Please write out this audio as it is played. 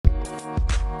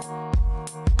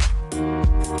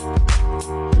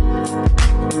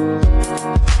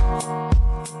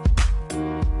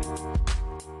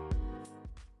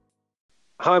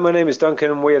Hi, my name is Duncan,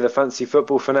 and we are the Fancy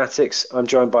Football Fanatics. I'm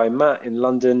joined by Matt in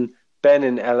London, Ben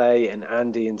in LA, and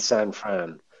Andy in San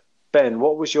Fran. Ben,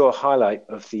 what was your highlight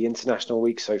of the international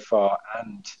week so far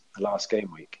and the last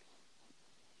game week?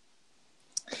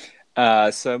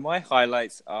 So my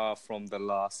highlights are from the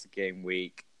last game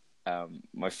week.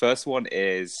 My first one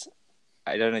is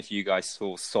I don't know if you guys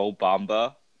saw Sol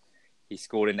Bamba. He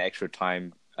scored in extra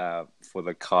time for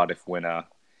the Cardiff winner.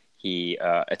 He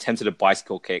attempted a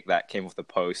bicycle kick that came off the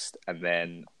post, and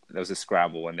then there was a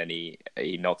scramble, and then he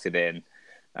knocked it in.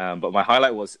 But my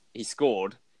highlight was he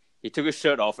scored. He took his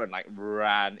shirt off and like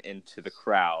ran into the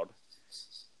crowd,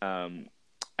 and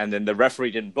then the referee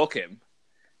didn't book him.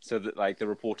 So that like the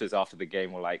reporters after the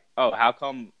game were like, "Oh, how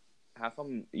come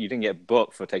you didn't get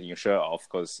booked for taking your shirt off?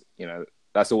 Because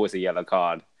that's always a yellow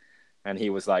card." And he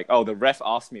was like, "Oh, the ref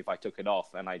asked me if I took it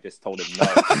off, and I just told him no."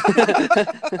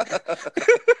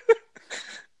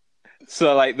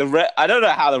 So like I don't know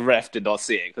how the ref did not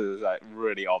see it because it was like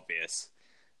really obvious.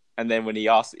 And then when he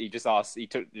asked,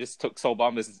 just took Sol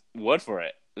Bamba's word for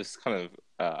it. It was kind of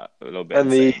a little bit And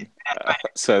the insane.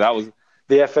 So that was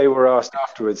the FA were asked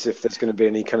afterwards if there's going to be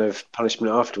any kind of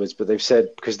punishment afterwards, but they've said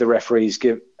because the referees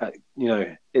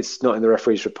it's not in the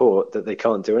referee's report that they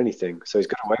can't do anything, so he's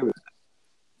got away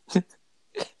with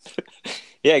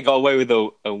yeah, got away with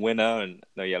a winner and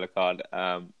no yellow card.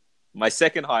 My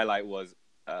second highlight was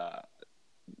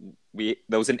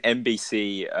there was an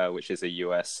NBC, which is a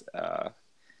US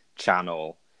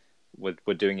channel,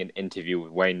 were doing an interview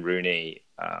with Wayne Rooney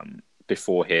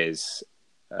before his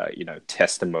not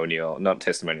testimonial,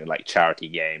 like charity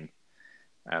game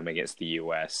against the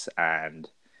US, and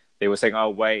they were saying, "Oh,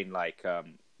 Wayne, like,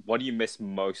 what do you miss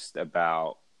most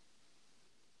about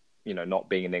not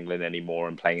being in England anymore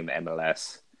and playing in the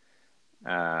MLS?"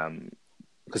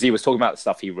 Because he was talking about the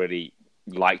stuff he really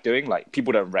liked doing. Like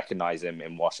people don't recognize him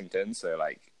in Washington, so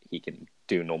like he can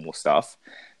do normal stuff.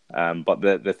 But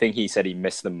the thing he said he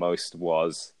missed the most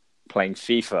was playing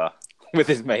FIFA with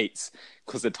his mates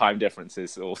because the time difference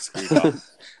is all screwed up.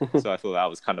 So I thought that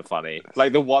was kind of funny.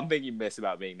 Like the one thing you miss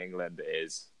about being in England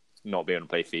is not being able to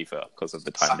play FIFA because of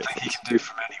the time something difference. he can do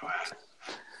from anywhere.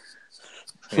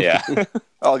 Yeah.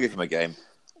 I'll give him a game.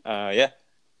 Yeah.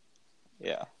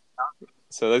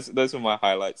 So those were my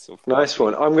highlights. Nice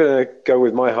one. I'm going to go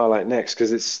with my highlight next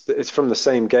because it's from the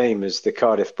same game as the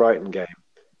Cardiff Brighton game.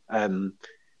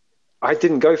 I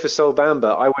didn't go for Sol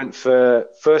Bamba. I went for,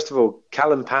 first of all,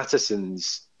 Callum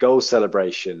Patterson's goal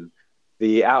celebration,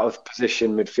 the out of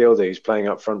position midfielder who's playing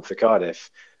up front for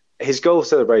Cardiff. His goal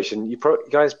celebration, you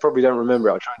guys probably don't remember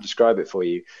it. I'll try and describe it for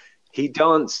you. He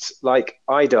danced like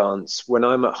I dance when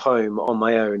I'm at home on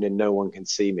my own and no one can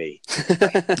see me.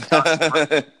 Like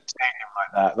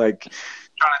that, like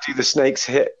trying to do the snake's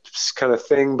hips kind of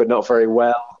thing, but not very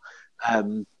well.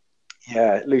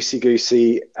 Yeah, loosey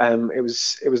goosey. It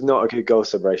was not a good goal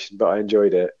celebration, but I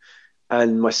enjoyed it.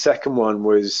 And my second one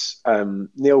was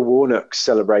Neil Warnock's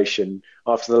celebration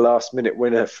after the last minute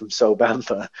winner from Sol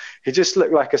Bamba. He just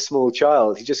looked like a small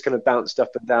child. He just kind of bounced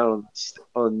up and down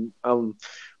on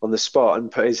the spot and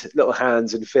put his little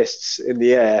hands and fists in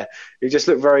the air. He just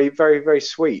looked very, very, very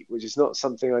sweet, which is not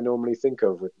something I normally think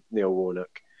of with Neil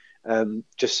Warnock.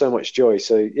 Just so much joy.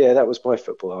 So yeah, that was my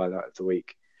football highlight of the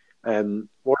week.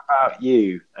 What about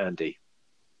you, Andy?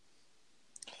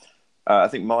 I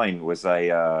think mine was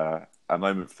a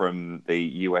moment from the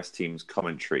US team's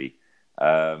commentary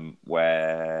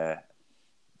where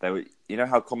they were,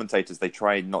 how commentators, they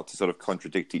try not to sort of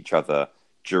contradict each other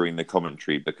during the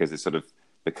commentary because it sort of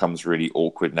becomes really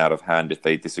awkward and out of hand if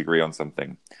they disagree on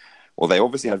something. Well, they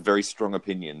obviously had very strong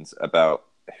opinions about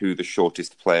who the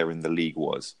shortest player in the league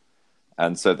was.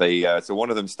 And so so one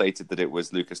of them stated that it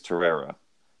was Lucas Torreira,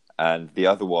 and the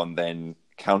other one then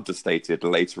counterstated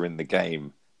later in the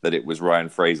game that it was Ryan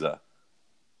Fraser.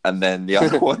 And then the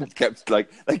other one kept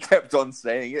on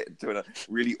saying it to a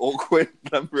really awkward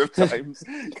number of times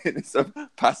in this sort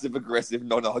of passive aggressive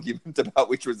non-argument about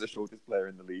which was the shortest player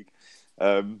in the league.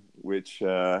 Which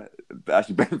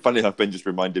actually, funny enough, Ben just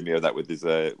reminded me of that with his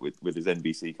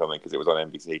NBC comment because it was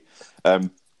on NBC.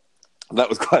 That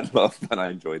was quite a lot of fun. I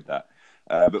enjoyed that.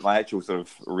 But my actual sort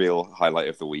of real highlight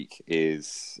of the week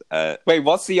is wait,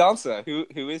 what's the answer? Who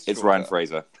is? It's shorter? Ryan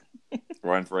Fraser.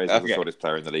 Ryan Fraser is the shortest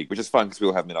player in the league, which is fun because we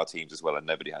all have him in our teams as well, and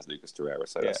nobody has Lucas Torreira,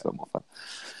 so that's a lot more fun.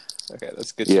 Okay,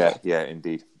 that's good. Yeah,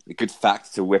 indeed. A good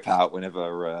fact to whip out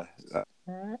whenever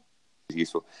is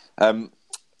useful.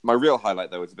 My real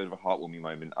highlight, though, is a bit of a heartwarming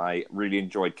moment. I really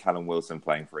enjoyed Callum Wilson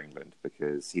playing for England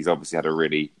because he's obviously had a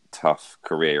really tough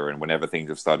career, and whenever things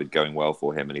have started going well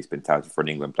for him and he's been touted for an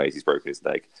England place, he's broken his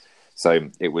leg. So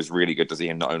it was really good to see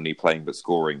him not only playing but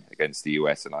scoring against the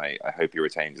US, and I hope he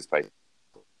retains his place.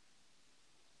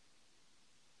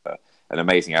 An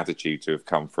amazing attitude to have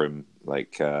come from,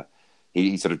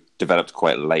 he sort of developed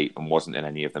quite late and wasn't in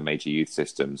any of the major youth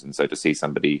systems, and so to see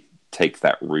somebody take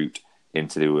that route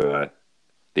into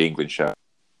the England show.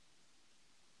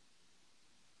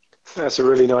 That's a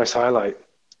really nice highlight,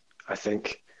 I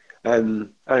think.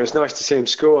 And it was nice to see him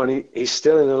score, and he's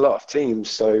still in a lot of teams,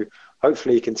 so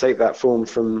hopefully he can take that form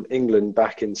from England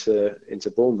back into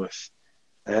Bournemouth.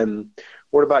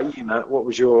 What about you, Matt? What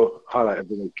was your highlight of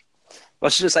the week? Well, I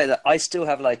should just say that I still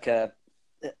have like a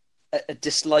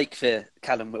dislike for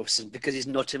Callum Wilson because he's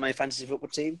not in my fantasy football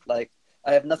team. Like,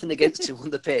 I have nothing against him on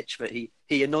the pitch, but he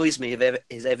annoys me of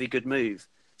his every good move.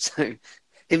 So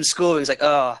him scoring is like,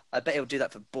 I bet he'll do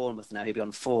that for Bournemouth now. He'll be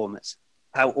on form. It's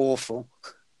how awful.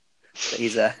 But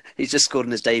he's just scored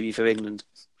in his debut for England.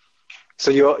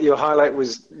 So your highlight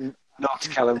was not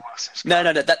Callum Wilson?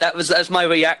 No. That was my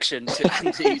reaction to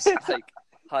Andy's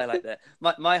highlight there.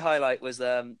 My highlight was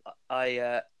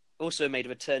I also made a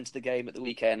return to the game at the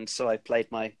weekend, so I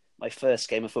played my first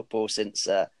game of football since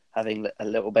having a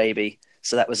little baby.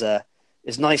 So that was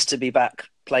it's nice to be back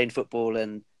playing football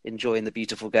and enjoying the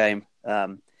beautiful game.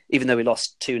 Even though we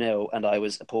lost 2-0 and I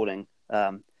was appalling,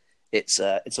 it's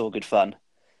all good fun.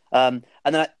 And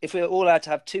then if we're all allowed to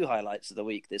have two highlights of the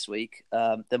week this week,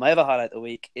 then my other highlight of the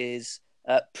week is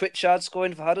Pritchard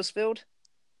scoring for Huddersfield.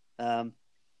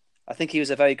 I think he was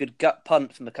a very good gut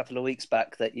punt from a couple of weeks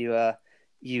back that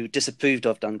you disapproved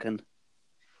of, Duncan.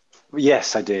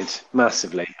 Yes, I did.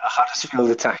 Massively. A Huddersfield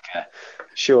attacker?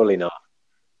 Surely not.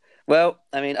 Well,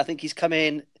 I mean, I think he's come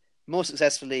in more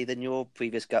successfully than your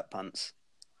previous gut punts.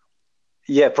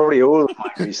 Yeah, probably all of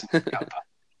my recent gut punts.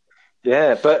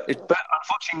 Yeah, but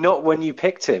unfortunately not when you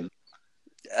picked him.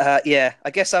 Yeah,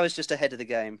 I guess I was just ahead of the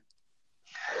game.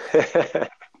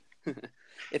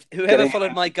 If whoever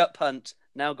followed my gut punt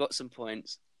now got some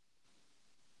points.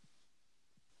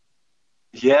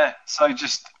 Yeah, so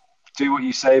just do what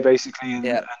you say, basically,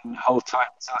 and hold tight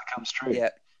until it comes true. Yeah,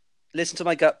 listen to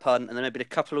my gut punt, and then maybe in a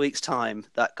couple of weeks' time,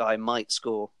 that guy might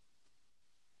score.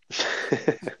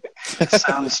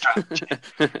 Sound strategy.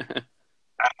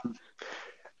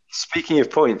 Speaking of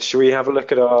points, shall we have a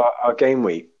look at our game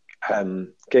week?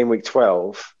 Game week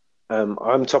 12.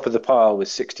 I'm top of the pile with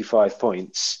 65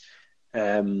 points.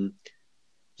 Green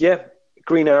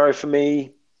arrow for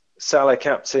me. Salah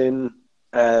captain.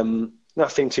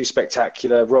 Nothing too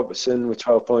spectacular. Robertson with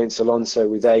 12 points. Alonso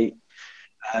with 8.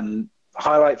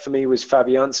 Highlight for me was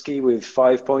Fabianski with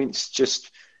 5 points,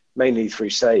 just mainly through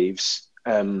saves.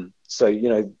 So,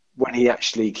 when he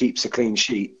actually keeps a clean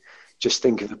sheet, just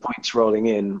think of the points rolling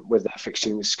in with their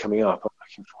fixtures coming up. I'm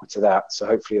looking forward to that. So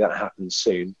hopefully that happens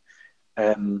soon.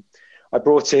 I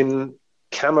brought in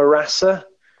Camarasa,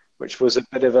 which was a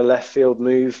bit of a left field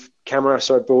move.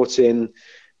 Camarasa I brought in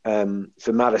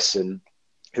for Maddison,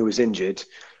 who was injured.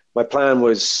 My plan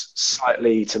was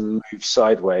slightly to move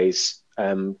sideways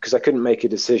because I couldn't make a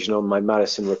decision on my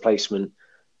Maddison replacement.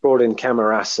 Brought in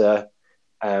Camarasa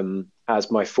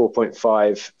as my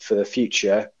 4.5 for the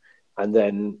future. And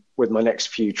then with my next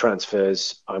few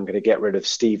transfers, I'm going to get rid of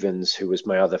Stevens, who was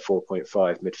my other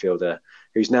 4.5 midfielder,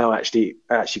 who's now actually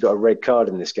got a red card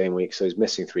in this game week, so he's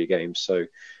missing 3 games. So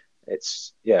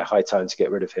it's high time to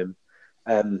get rid of him.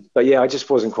 I just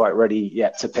wasn't quite ready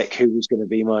yet to pick who was going to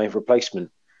be my replacement.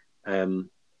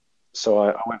 So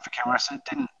I went for Camarasa.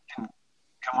 Didn't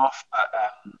come off, but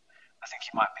I think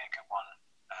he might be a good one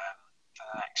for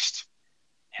the next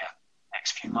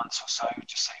few months or so,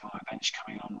 just sitting on my bench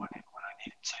coming on when I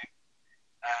need him to.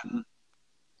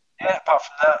 Apart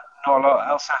from that, not a lot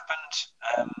else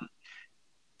happened.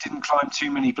 Didn't climb too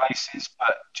many places,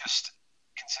 but just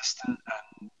consistent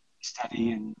and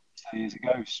steady as it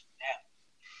goes. Yeah.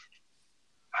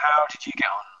 How did you get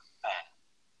on,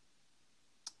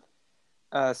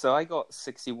 Ben? So I got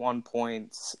 61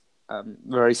 points,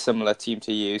 very similar team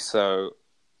to you. So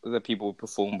the people who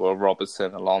performed were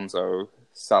Robertson, Alonso,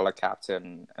 Salah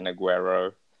captain, and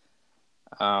Aguero.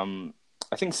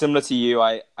 I think similar to you,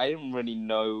 I didn't really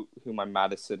know who my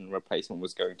Maddison replacement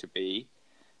was going to be.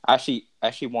 I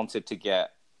actually wanted to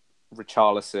get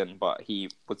Richarlison, but he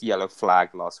was yellow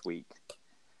flagged last week.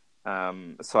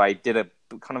 So I did a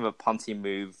kind of a punty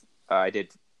move. I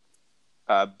did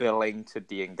Billing to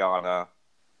Diangana,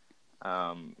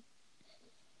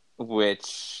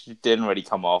 which didn't really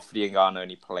come off. Diangana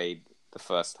only played the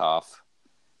first half.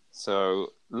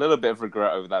 So a little bit of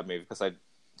regret over that move because it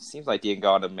seems like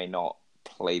Diangana may not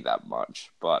play that much,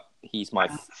 but he's my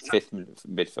 5th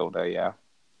midfielder, yeah.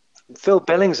 Phil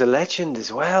Billing's a legend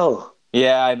as well.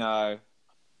 Yeah, I know.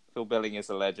 Phil Billing is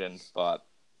a legend, but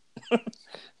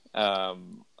I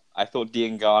thought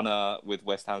Diangana with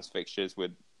West Ham's fixtures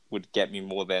would get me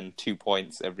more than 2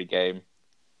 points every game.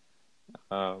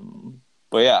 But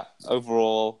yeah,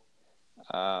 overall,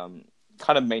 kind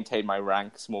of maintained my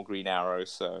rank, small green arrow,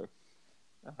 so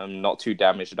I'm not too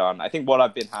damage done. I think what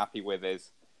I've been happy with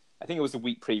is, I think it was the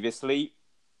week previously,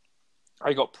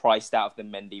 I got priced out of the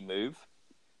Mendy move,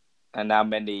 and now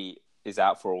Mendy is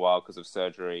out for a while because of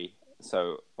surgery.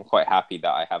 So I'm quite happy that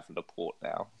I have Laporte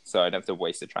now, so I don't have to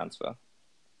waste a transfer.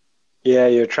 Yeah,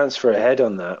 you're transfer ahead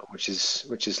on that, which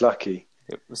is lucky.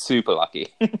 Super lucky.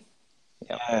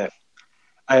 Yeah.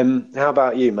 How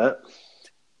about you, Matt?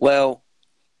 Well,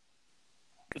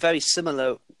 very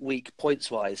similar week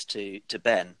points-wise to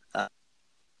Ben.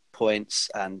 Points,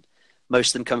 and most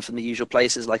of them come from the usual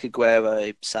places like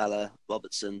Aguero, Salah,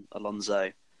 Robertson,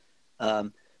 Alonso.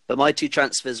 But my 2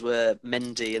 transfers were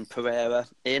Mendy and Pereira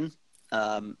in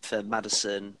for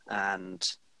Maddison and...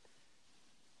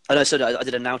 Oh, no, sorry, I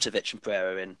did Arnautovic and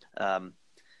Pereira in, and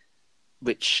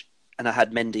I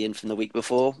had Mendy in from the week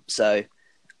before. So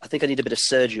I think I need a bit of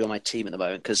surgery on my team at the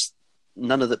moment because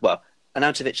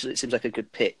Arnautovic, it seems like a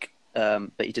good pick,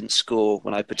 but he didn't score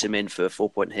when I put him in for a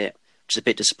 4-point hit, which is a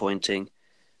bit disappointing.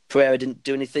 Pereira didn't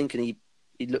do anything, and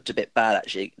he looked a bit bad,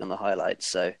 actually, on the highlights.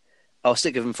 So I'll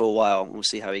stick with him for a while, and we'll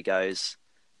see how he goes.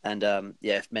 And,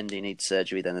 if Mendy needs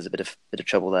surgery, then there's a bit of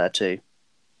trouble there too.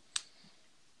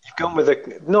 You've gone with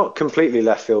not completely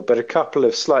left field, but a couple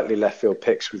of slightly left field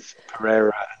picks with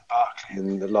Pereira and Barkley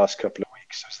in the last couple of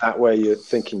weeks. So is that where you're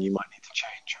thinking you might need to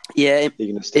change? Yeah,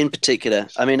 in particular.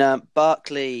 I mean,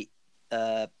 Barkley,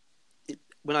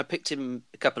 when I picked him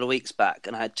a couple of weeks back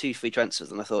and I had 2 free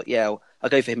transfers, and I thought, I'll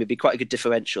go for him. It'd be quite a good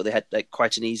differential. They had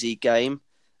quite an easy game.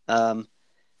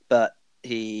 But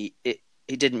he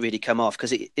didn't really come off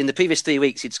because in the previous 3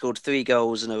 weeks, he'd scored 3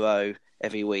 goals in a row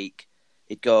every week.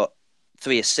 He'd got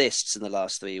 3 assists in the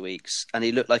last 3 weeks, and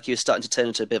he looked like he was starting to turn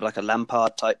into a bit of like a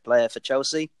Lampard type player for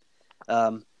Chelsea.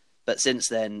 But since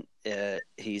then,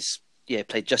 he's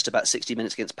played just about 60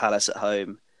 minutes against Palace at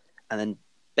home, and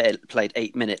then played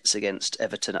 8 minutes against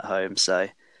Everton at home. So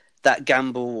that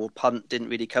gamble or punt didn't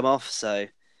really come off. So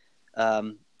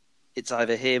it's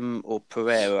either him or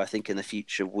Pereira. I think in the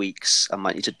future weeks, I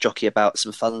might need to jockey about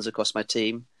some funds across my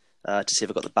team to see if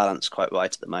I've got the balance quite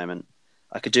right at the moment.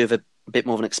 I could do with a bit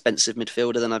more of an expensive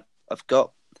midfielder than I've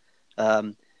got.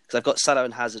 Because I've got Salah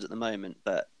and Hazard at the moment,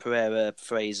 but Pereira,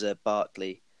 Fraser,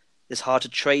 Barkley, it's hard to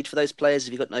trade for those players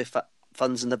if you've got no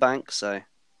funds in the bank. So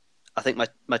I think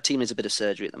my team needs a bit of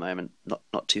surgery at the moment.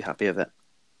 Not too happy with it.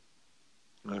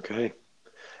 Okay.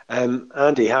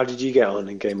 Andy, how did you get on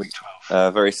in game week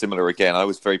 12? Very similar again. I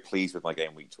was very pleased with my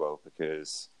game week 12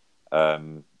 because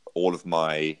all of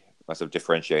my sort of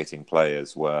differentiating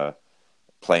players were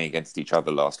playing against each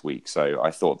other last week. So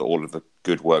I thought that all of the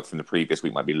good work from the previous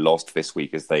week might be lost this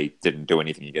week as they didn't do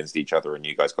anything against each other and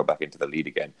you guys got back into the lead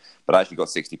again. But I actually got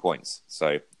 60 points.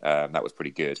 So that was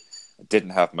pretty good. I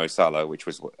didn't have Mo Salah, which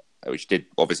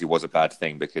obviously was a bad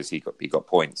thing because he got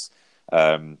points.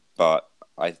 But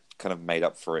I kind of made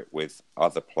up for it with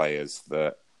other players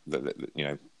that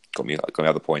got me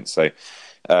other points. So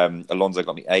Alonso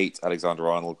got me 8,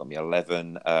 Alexander-Arnold got me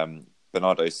 11,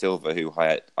 Bernardo Silva, who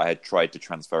I had tried to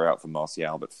transfer out for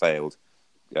Martial but failed.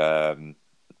 For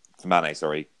Mane,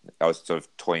 sorry. I was sort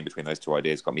of toying between those 2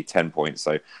 ideas, got me 10 points,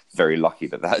 so very lucky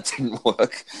that didn't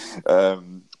work.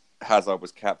 Hazard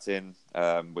was captain,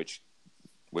 which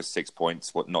was 6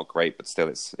 points. Not great, but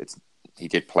still he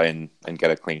did play and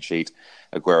get a clean sheet.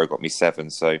 Aguero got me 7,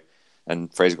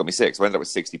 and Fraser got me 6. So I ended up with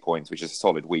 60 points, which is a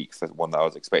solid week for one that I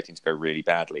was expecting to go really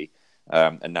badly.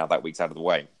 And now that week's out of the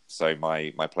way. So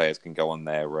my players can go on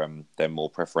their more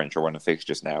preferential run of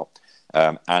fixtures now.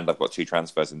 And I've got 2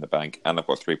 transfers in the bank, and I've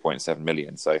got 3.7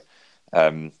 million. So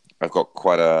I've got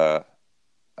quite a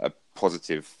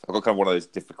positive... I've got kind of one of those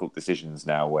difficult decisions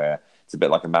now where it's a bit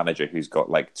like a manager who's got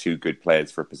like 2 good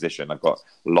players for a position. I've got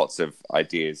lots of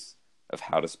ideas of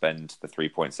how to spend the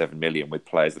 3.7 million with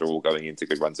players that are all going into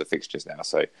good runs of fixtures now.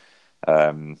 So...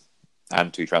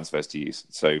 and 2 transfers to use.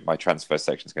 So my transfer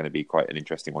section is going to be quite an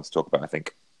interesting one to talk about, I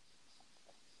think.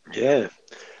 Yeah.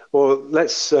 Well,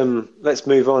 let's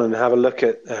move on and have a look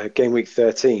at game week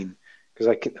 13 because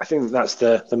I think that's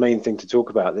the main thing to talk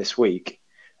about this week.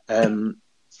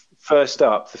 First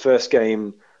up, the first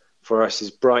game for us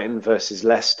is Brighton versus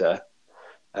Leicester,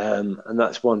 and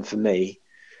that's one for me.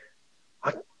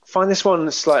 I find this one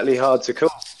slightly hard to call.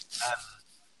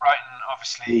 Brighton,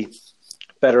 obviously,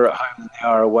 better at home than they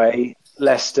are away.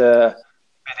 Leicester, a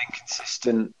bit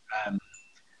inconsistent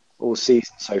all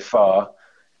season so far.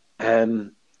 I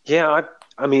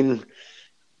mean,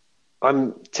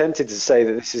 I'm tempted to say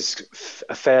that this is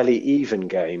a fairly even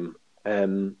game.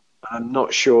 I'm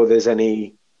not sure there's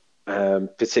any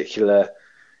particular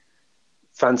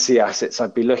fancy assets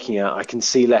I'd be looking at. I can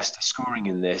see Leicester scoring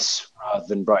in this rather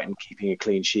than Brighton keeping a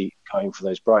clean sheet, going for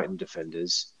those Brighton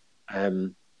defenders. I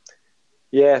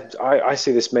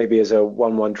see this maybe as a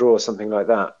 1-1 draw or something like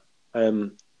that.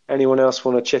 Anyone else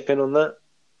want to chip in on that?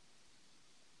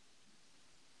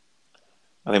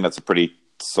 I think that's a pretty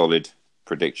solid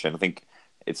prediction. I think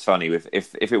it's funny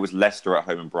if it was Leicester at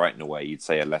home and Brighton away, you'd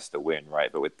say a Leicester win,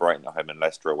 right? But with Brighton at home and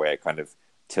Leicester away, it kind of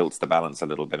tilts the balance a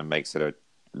little bit and makes it a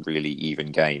really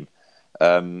even game.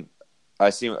 I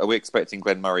assume, are we expecting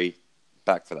Glenn Murray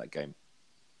back for that game?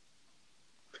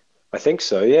 I think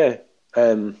so. Yeah.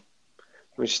 Let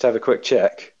me just have a quick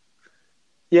check.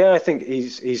 Yeah, I think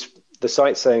he's the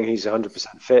site's saying he's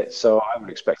 100% fit, so I would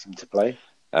expect him to play.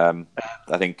 I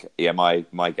think,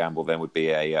 my gamble then would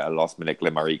be a last-minute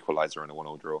Glenn Murray equaliser and a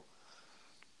 1-1 draw.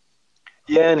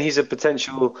 Yeah, and he's a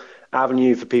potential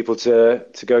avenue for people to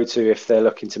go to if they're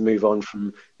looking to move on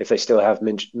from, if they still have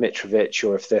Mitrovic,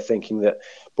 or if they're thinking that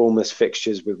Bournemouth's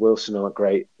fixtures with Wilson aren't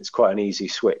great. It's quite an easy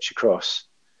switch across.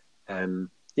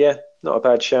 Not a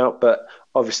bad shout, but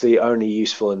obviously only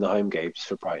useful in the home games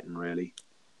for Brighton, really.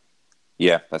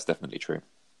 Yeah, that's definitely true.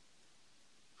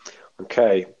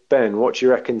 Okay, Ben, what do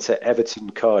you reckon to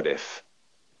Everton Cardiff?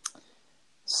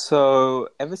 So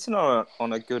Everton are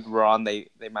on a good run. They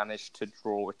managed to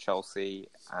draw with Chelsea,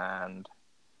 and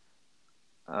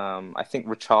I think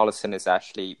Richarlison is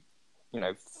actually,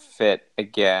 fit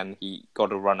again. He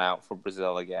got a run out for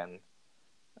Brazil again.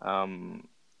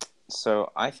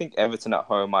 So I think Everton at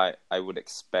home, I would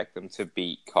expect them to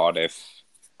beat Cardiff,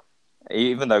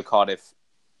 even though Cardiff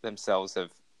themselves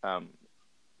have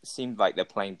seemed like they're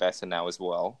playing better now as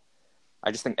well.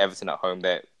 I just think Everton at home,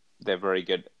 they're very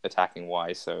good attacking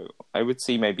wise, so I would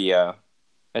see maybe a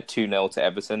 2-0 to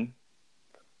Everton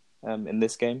in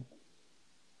this game.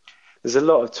 There's a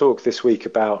lot of talk this week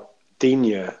about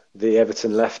Digne, the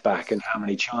Everton left back, and how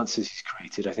many chances he's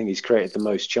created. I think he's created the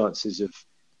most chances of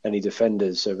any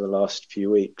defenders over the last few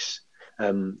weeks.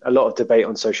 A lot of debate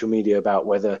on social media about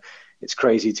whether it's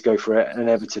crazy to go for an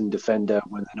Everton defender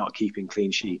when they're not keeping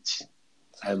clean sheets.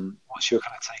 What's your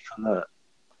kind of take on that?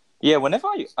 Yeah, whenever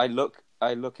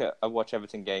I watch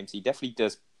Everton games, he definitely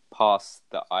does pass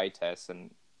the eye test,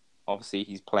 and obviously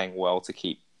he's playing well to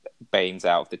keep Baines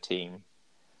out of the team.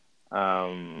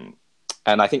 And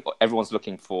I think everyone's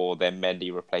looking for their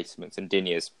Mendy replacements, and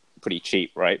Digne is pretty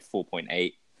cheap, right?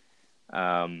 4.8.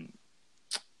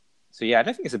 So yeah, I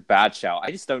don't think it's a bad shout. I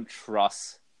just don't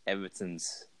trust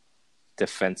Everton's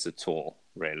defense at all,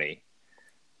 really.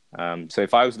 So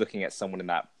if I was looking at someone in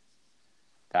that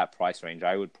price range,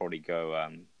 I would probably go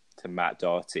to Matt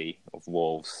Doherty of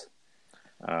Wolves,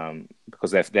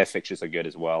 because their fixtures are good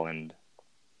as well, and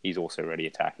he's also really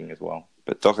attacking as well.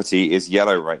 But Doherty is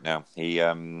yellow right now. He,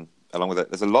 along with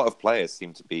it, there's a lot of players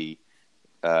seem to be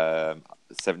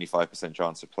 75%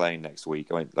 chance of playing next week.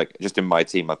 I mean, like, just in my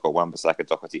team, I've got Wan-Bissaka,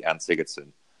 Doherty, and Sigurdsson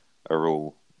are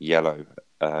all yellow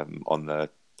on the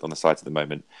site at the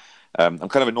moment. I'm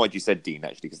kind of annoyed you said Dean,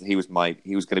 actually, because he was going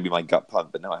to be my gut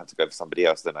punt, but now I have to go for somebody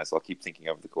else, don't I? So I'll keep thinking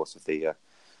over the course of the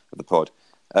pod.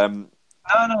 No.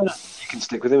 You can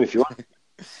stick with him if you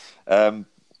want.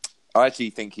 I actually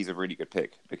think he's a really good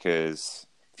pick, because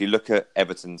if you look at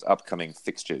Everton's upcoming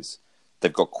fixtures,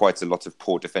 they've got quite a lot of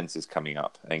poor defences coming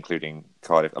up, including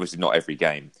Cardiff. Obviously, not every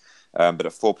game, but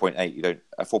at 4.8,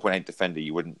 a 4.8 defender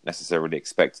you wouldn't necessarily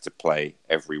expect to play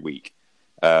every week.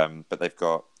 But they've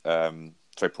got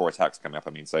poor attacks coming up. I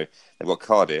mean, so they've got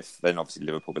Cardiff, then obviously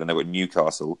Liverpool, but then they've got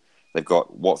Newcastle. They've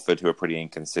got Watford, who are pretty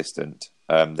inconsistent.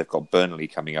 They've got Burnley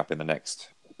coming up in the next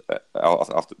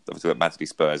after Manchester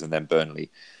Spurs, and then Burnley.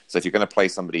 So if you're going to play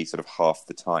somebody sort of half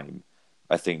the time,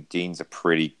 I think Dean's a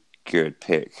pretty good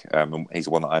pick. And he's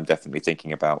one that I'm definitely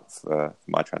thinking about for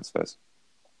my transfers.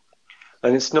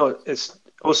 And it's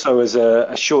also as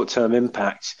a short-term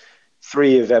impact.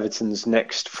 3 of Everton's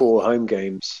next 4 home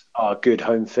games are good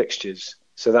home fixtures.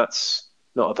 So that's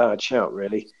not a bad shout,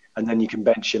 really. And then you can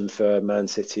bench him for Man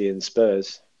City and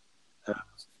Spurs.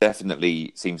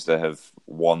 Definitely seems to have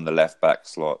won the left-back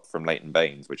slot from Leighton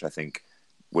Baines, which I think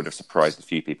would have surprised a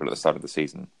few people at the start of the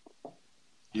season.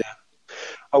 Yeah.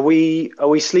 Are we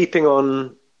sleeping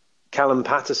on Callum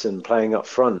Patterson playing up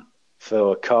front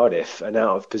for Cardiff, an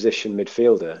out-of-position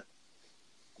midfielder?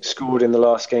 Scored in the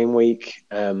last game week.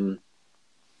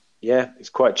 It's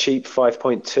quite cheap,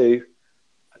 5.2.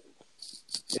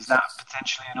 Is that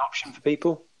potentially an option for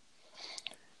people?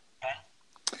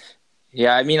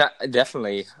 Yeah, I mean,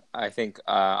 definitely. I think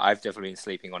I've definitely been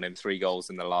sleeping on him. 3 goals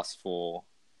in the last 4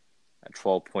 at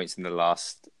 12 points in the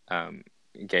last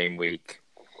game week.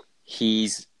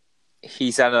 He's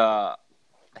at a,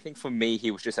 I think for me,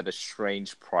 he was just at a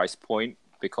strange price point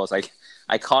because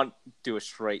I can't do a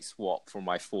straight swap for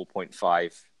my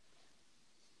 4.5.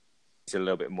 He's a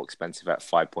little bit more expensive at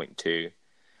 5.2.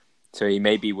 So he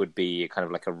maybe would be kind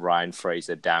of like a Ryan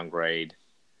Fraser downgrade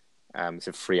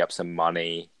to free up some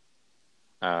money.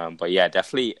 But yeah,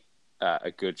 definitely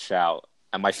a good shout.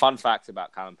 And my fun fact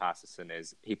about Callum Patterson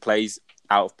is he plays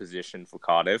out of position for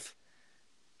Cardiff,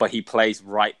 but he plays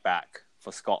right back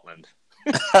for Scotland.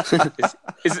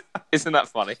 Isn't that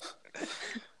funny?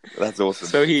 That's awesome.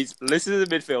 So he's listed as a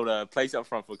midfielder, plays up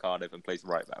front for Cardiff, and plays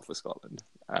right back for Scotland.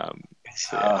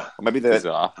 So yeah,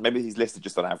 maybe he's listed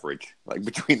just on average, like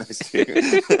between those two.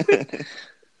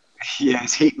 Yeah,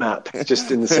 his heat map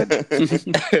just in the centre.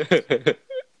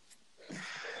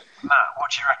 Matt,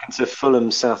 what do you reckon to Fulham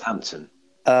Southampton?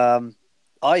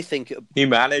 I think new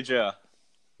manager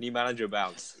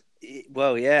bounce.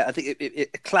 Well, yeah, I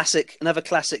think another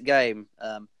classic game.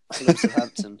 Fulham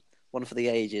Southampton, one for the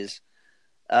ages.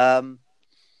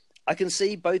 I can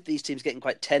see both these teams getting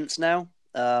quite tense now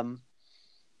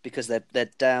because they're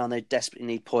down. They desperately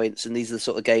need points, and these are the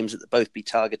sort of games that they'll both be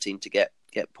targeting to get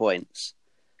points.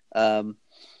 So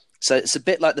it's a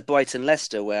bit like the Brighton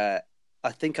Leicester, where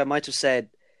I think I might have said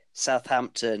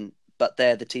Southampton, but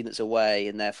they're the team that's away,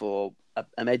 and therefore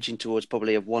I'm edging towards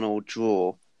probably a 1-1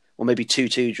 draw, or maybe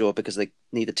 2-2 draw because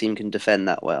neither team can defend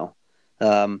that well.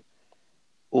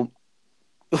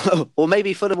 Or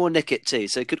maybe Fulham will nick it too.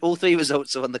 So all three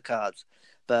results are on the cards.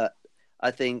 But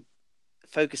I think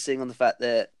focusing on the fact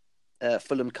that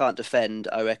Fulham can't defend,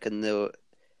 I reckon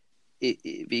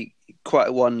it'd be quite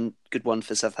a good one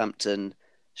for Southampton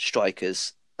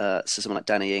strikers. So someone like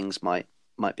Danny Ings might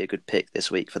be a good pick this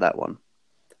week for that one.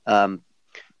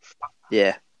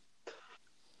 Yeah.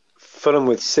 Fulham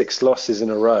with 6 losses in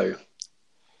a row.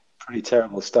 Pretty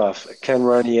terrible stuff. Can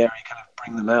Ranieri kind of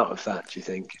bring them out of that, do you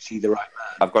think? Is he the right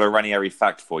man? I've got a Ranieri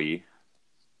fact for you.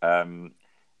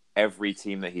 Every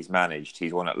team that he's managed,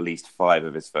 he's won at least 5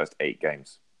 of his first 8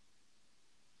 games.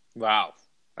 Wow,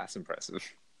 that's impressive.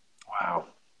 Wow.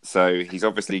 So he's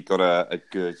obviously got a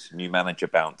good new manager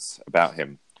bounce about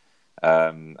him.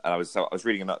 And I was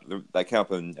reading that came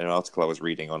up in an article I was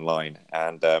reading online,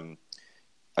 and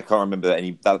I can't remember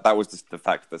any. That was just the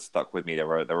fact that stuck with me. There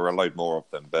were a load more of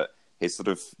them, but his sort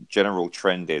of general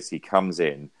trend is he comes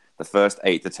in. The first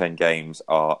 8 to 10 games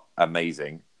are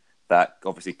amazing. That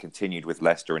obviously continued with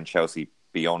Leicester and Chelsea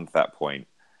beyond that point.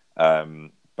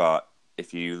 But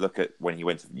if you look at when he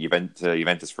went to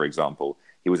Juventus, for example,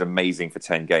 he was amazing for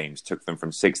 10 games, took them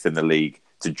from 6th in the league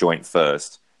to joint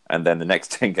first, and then the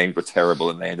next 10 games were terrible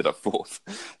and they ended up 4th.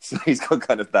 So he's got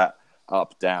kind of that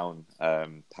up-down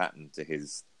pattern to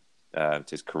his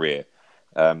career.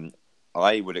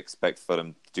 I would expect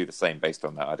Fulham to do the same based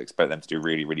on that. I'd expect them to do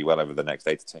really, really well over the next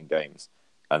 8 to 10 games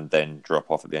and then drop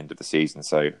off at the end of the season.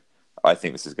 So I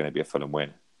think this is going to be a Fulham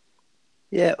win.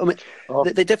 Yeah, I mean,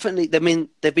 they definitely. I mean,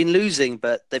 they've been losing,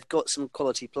 but they've got some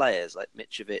quality players like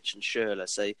Mitrovic and Schürrle.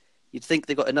 So you'd think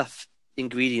they've got enough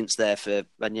ingredients there for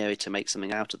Ranieri to make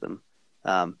something out of them.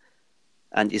 And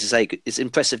as I say, it's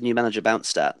impressive new manager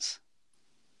bounce stats.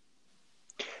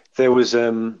 There was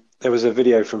a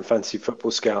video from Fantasy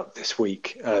Football Scout this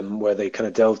week where they kind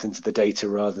of delved into the data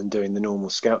rather than doing the normal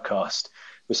Scoutcast.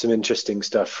 With some interesting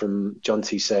stuff from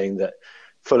Jonty saying that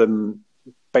Fulham,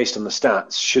 based on the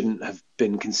stats, shouldn't have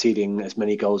been conceding as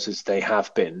many goals as they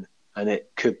have been, and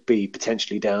it could be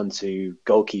potentially down to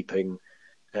goalkeeping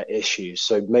issues.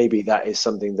 So maybe that is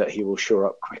something that he will shore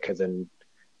up quicker than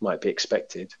might be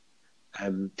expected.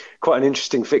 Quite an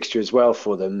interesting fixture as well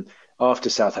for them after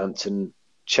Southampton.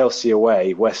 Chelsea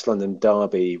away, West London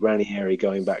derby, Ranieri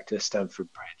going back to Stamford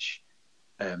Bridge.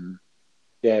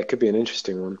 Yeah, it could be an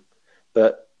interesting one,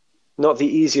 but not the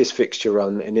easiest fixture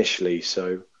run initially.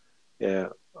 So, yeah,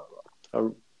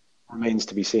 remains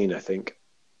to be seen, I think.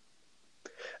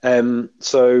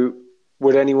 So,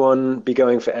 would anyone be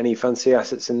going for any fancy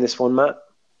assets in this one, Matt,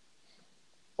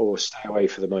 or stay away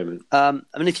for the moment? I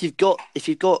mean, if you've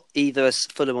got either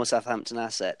Fulham or Southampton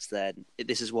assets, then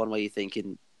this is one where you're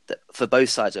thinking that for both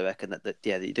sides, I reckon that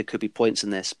there could be points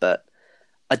in this, but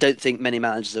I don't think many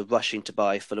managers are rushing to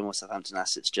buy Fulham or Southampton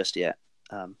assets just yet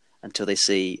until they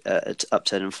see an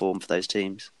upturn in form for those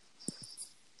teams.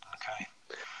 Okay.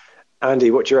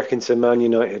 Andy, what do you reckon to Man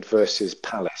United versus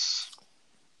Palace?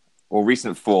 Well,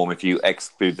 recent form, if you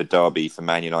exclude the derby for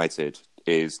Man United,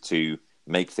 is to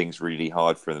make things really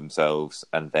hard for themselves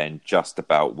and then just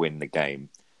about win the game.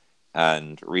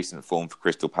 And recent form for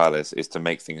Crystal Palace is to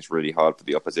make things really hard for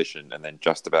the opposition and then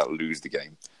just about lose the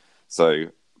game. So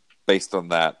based on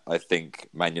that, I think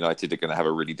Man United are going to have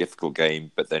a really difficult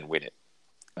game, but then win it.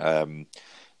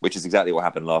 Which is exactly what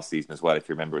happened last season as well. If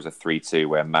you remember, it was a 3-2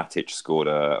 where Matic scored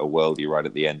a worldie right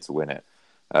at the end to win it.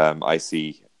 I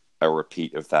see a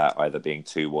repeat of that either being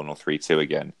 2-1 or 3-2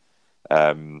 again.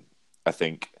 I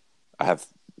think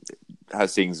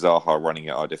seeing Zaha running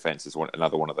at our defence is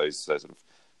another one of those sort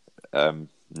of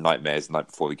nightmares the night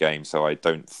before the game. So I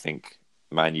don't think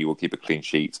Man U will keep a clean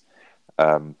sheet,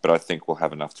 but I think we'll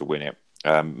have enough to win it.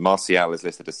 Martial is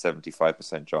listed as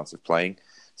 75% chance of playing.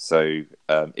 So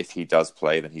if he does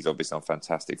play, then he's obviously on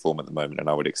fantastic form at the moment, and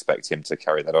I would expect him to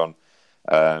carry that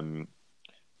on.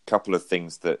 Couple of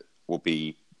things that will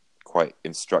be quite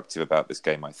instructive about this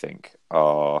game, I think,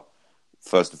 are,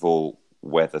 first of all,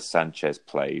 whether Sanchez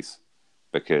plays,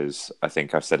 because I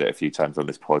think I've said it a few times on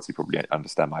this pod, so you probably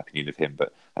understand my opinion of him,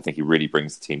 but I think he really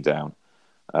brings the team down.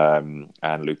 And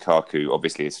Lukaku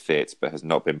obviously is fit, but has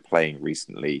not been playing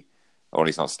recently, or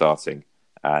he's not starting,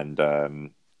 and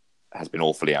has been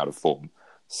awfully out of form.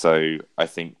 So I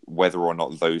think whether or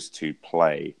not those two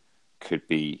play could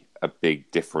be a big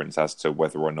difference as to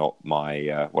whether or not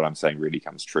my what I'm saying really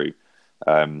comes true.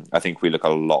 I think we look a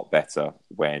lot better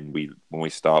when we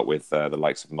start with the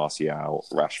likes of Martial,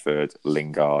 Rashford,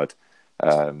 Lingard,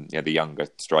 the younger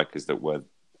strikers that were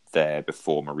there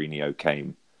before Mourinho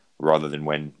came, rather than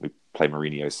when we play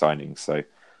Mourinho signing. So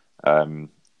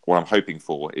what I'm hoping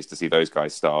for is to see those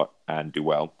guys start and do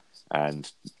well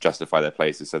and justify their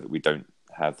places so that we don't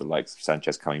have the likes of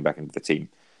Sanchez coming back into the team.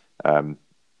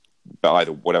 But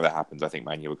whatever happens, I think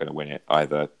Man U are going to win it,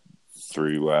 either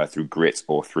through grit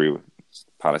or through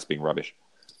Palace being rubbish.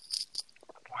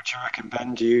 What do you reckon,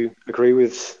 Ben? Do you agree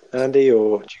with Andy,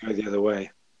 or do you go the other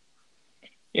way?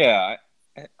 Yeah,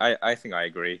 I think I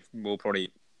agree. It'll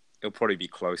probably be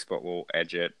close, but we'll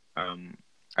edge it.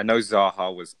 I know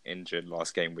Zaha was injured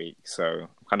last game week, so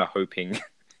I'm kind of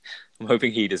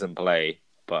hoping he doesn't play.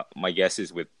 But my guess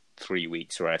is with 3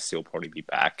 weeks rest, he'll probably be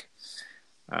back.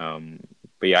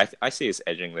 But yeah, I see us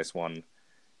edging this one.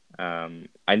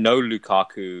 I know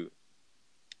Lukaku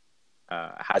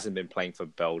hasn't been playing for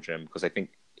Belgium because I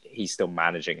think he's still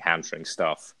managing hamstring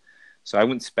stuff. So I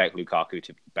wouldn't expect Lukaku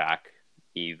to be back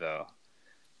either.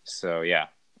 So yeah,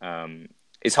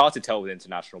 it's hard to tell with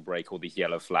international break all these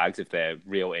yellow flags if they're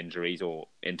real injuries or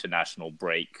international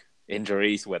break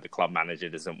injuries where the club manager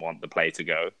doesn't want the player to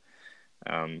go.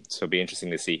 So it'll be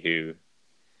interesting to see who.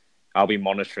 I'll be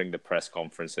monitoring the press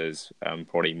conferences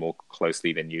probably more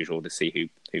closely than usual to see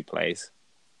who plays.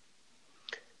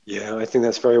 Yeah, I think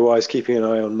that's very wise, keeping an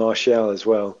eye on Martial as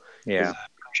well. Yeah.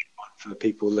 For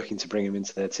people looking to bring him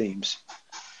into their teams.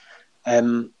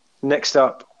 Next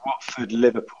up,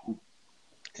 Watford-Liverpool.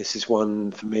 This is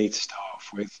one for me to start off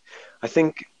with. I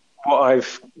think what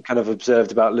I've kind of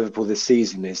observed about Liverpool this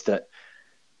season is that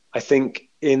I think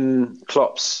in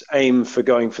Klopp's aim for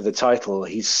going for the title,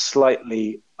 he's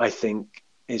slightly, I think,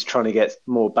 is trying to get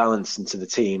more balance into the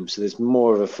team. So there's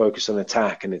more of a focus on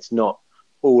attack, and it's not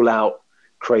all out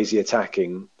crazy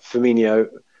attacking.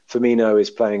 Firmino is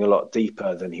playing a lot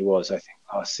deeper than he was, I think,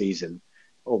 last season,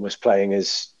 almost playing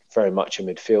as very much a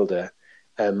midfielder.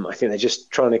 I think they're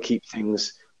just trying to keep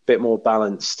things a bit more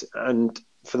balanced, and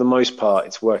for the most part,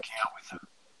 it's working out with them.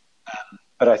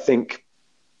 But I think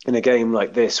in a game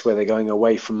like this, where they're going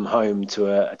away from home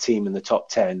to a team in the top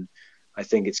 10, I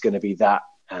think it's going to be that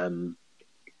kind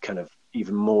of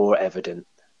even more evident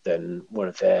than one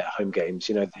of their home games.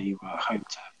 You know, they were home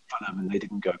to Fulham and they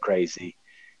didn't go crazy.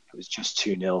 It was just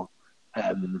 2-0.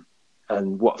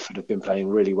 And Watford have been playing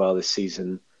really well this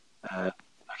season, looking like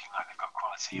they've got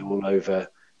quality all over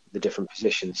the different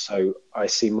positions. So I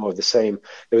see more of the same.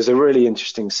 There was a really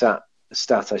interesting stat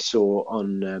I saw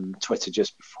on Twitter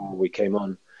just before we came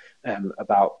on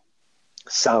about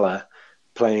Salah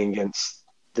playing against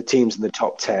the teams in the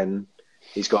top 10.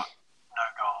 He's got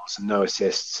no goals and no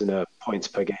assists and a points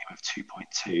per game of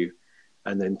 2.2.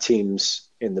 And then teams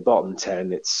in the bottom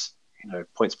 10, it's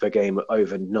points per game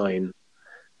over 9.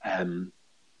 And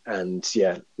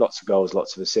yeah, lots of goals,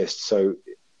 lots of assists. So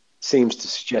it seems to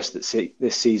suggest that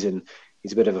this season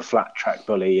he's a bit of a flat track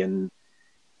bully, and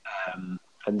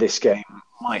this game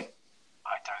I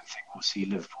don't think we'll see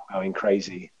Liverpool going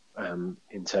crazy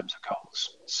in terms of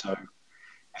goals. So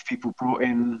if people brought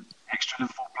in extra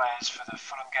Liverpool players for the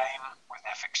Fulham game with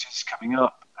their fixtures coming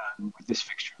up, and with this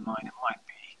fixture in mind, it might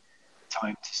be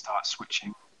time to start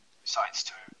switching sides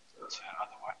to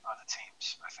other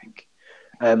teams, I think.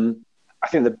 I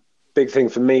think the big thing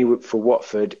for me for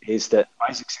Watford is that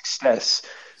Isaac Success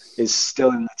is still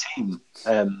in the team.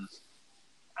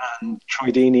 And Troy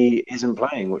Deeney isn't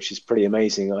playing, which is pretty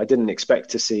amazing. I didn't expect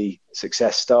to see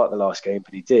Success start the last game,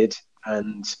 but he did.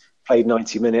 And played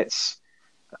 90 minutes.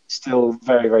 Still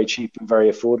very, very cheap and very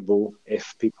affordable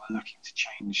if people are looking to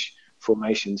change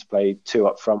formations, play two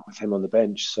up front with him on the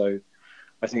bench. So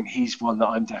I think he's one that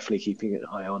I'm definitely keeping an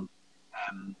eye on,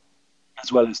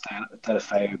 as well as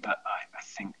Deulofeu. But I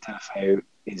think Deulofeu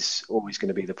is always going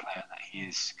to be the player that he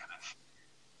is kind of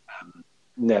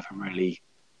never really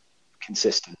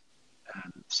consistent.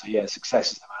 So yeah,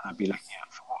 success is the man I'd be looking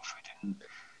at for Watford, and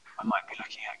I might be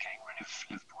looking at getting rid of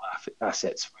Liverpool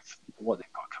assets with what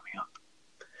they've got coming up.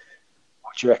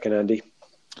 What do you reckon, Andy?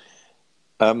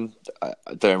 I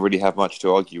don't really have much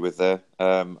to argue with there.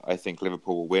 I think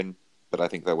Liverpool will win, but I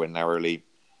think they'll win narrowly.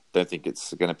 Don't think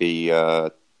it's going to be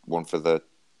one for the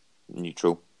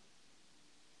neutral.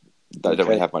 I don't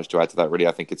really have much to add to that. Really,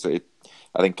 I think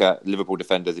Liverpool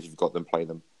defenders, if you've got them, play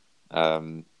them,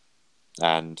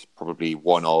 and probably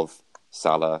one of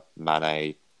Salah,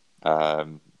 Mane,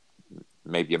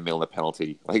 maybe a Milner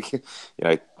penalty.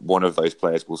 One of those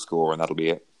players will score, and that'll be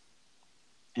it.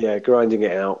 Yeah, grinding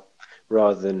it out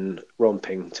rather than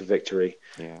romping to victory.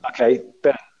 Yeah. Okay,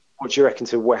 Ben, what do you reckon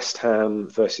to West Ham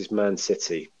versus Man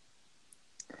City?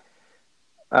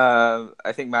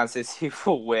 I think Man City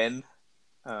will win.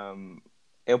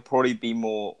 It'll probably be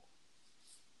more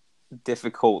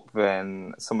difficult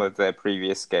than some of their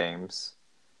previous games,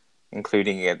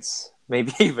 including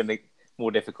maybe even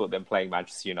more difficult than playing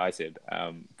Manchester United.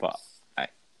 But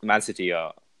Man City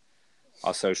are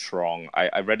so strong.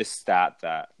 I read a stat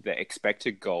that the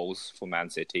expected goals for Man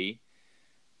City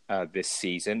this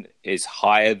season is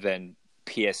higher than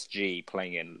PSG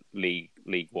playing in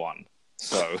League One.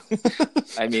 So,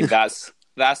 I mean, that's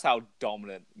how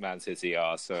dominant Man City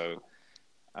are. So,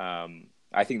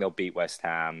 I think they'll beat West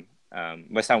Ham.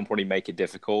 West Ham will probably make it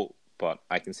difficult, but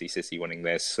I can see City winning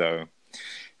this. So,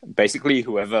 basically,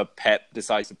 whoever Pep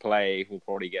decides to play will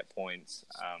probably get points.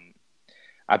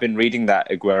 I've been reading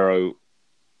that Aguero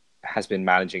has been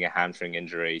managing a hamstring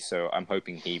injury, so I'm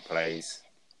hoping he plays.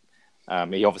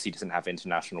 He obviously doesn't have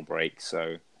international break,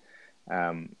 so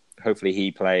hopefully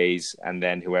he plays, and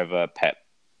then whoever Pep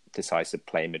decides to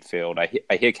play midfield.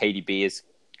 I hear KDB is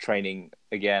training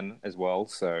again as well,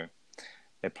 so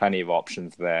there are plenty of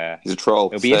options there. He's a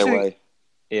troll. Stay away.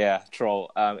 Yeah,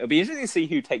 troll. It'll be interesting to see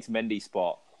who takes Mendy's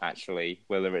spot, actually.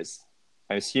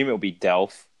 I assume it'll be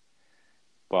Delph,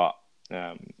 but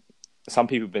some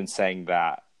people have been saying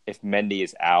that if Mendy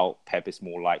is out, Pep is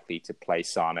more likely to play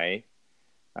Sane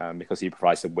because he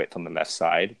provides the width on the left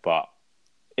side. But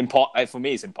for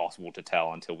me, it's impossible to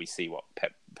tell until we see what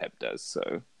Pep does.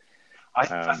 So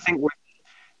I think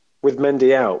with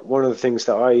Mendy out, one of the things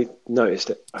that I noticed,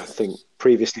 I think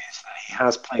previously, is that he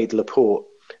has played Laporte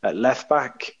at left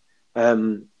back.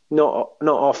 Not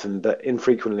often, but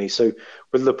infrequently. So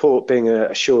with Laporte being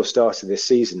a sure starter this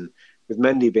season, with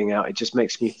Mendy being out, it just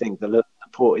makes me think that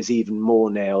Laporte is even more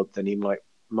nailed than he might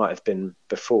have been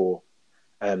before.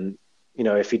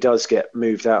 If he does get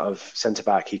moved out of centre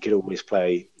back, he could always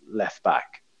play left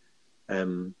back.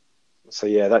 So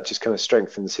yeah, that just kind of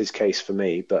strengthens his case for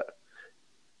me. But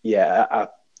yeah,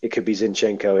 it could be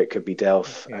Zinchenko, it could be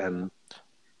Delph.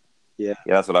 Yeah,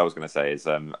 that's what I was going to say. Is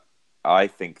I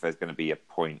think there's going to be a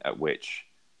point at which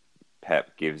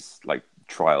Pep gives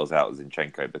trials out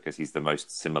Zinchenko because he's the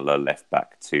most similar left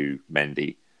back to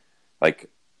Mendy.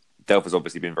 Delph has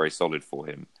obviously been very solid for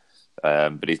him,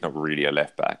 but he's not really a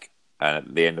left back. And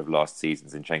at the end of last season,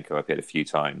 Zinchenko appeared a few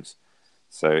times,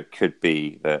 so it could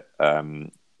be that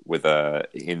in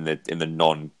the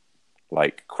non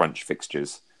crunch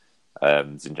fixtures,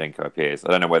 Zinchenko appears. I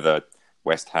don't know whether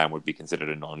West Ham would be considered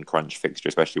a non-crunch fixture,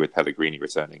 especially with Pellegrini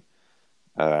returning.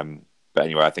 But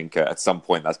anyway, I think at some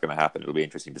point that's going to happen. It'll be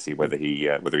interesting to see whether he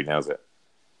nails it.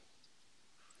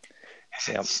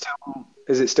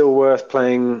 Is it still worth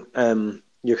playing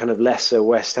your kind of lesser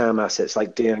West Ham assets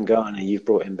like Diangana you've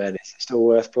brought in, Ben? Is it still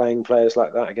worth playing players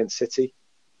like that against City?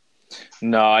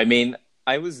 No, I mean,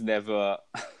 I wasn't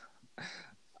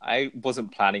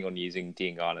planning on using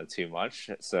Diangana too much,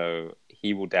 so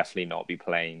he will definitely not be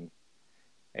playing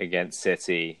against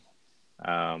City.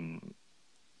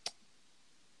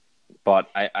 But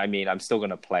I mean, I'm still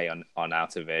going to play on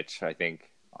Arnautovic. I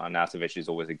think Arnautovic is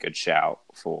always a good shout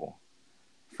for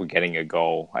getting a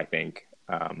goal, I think.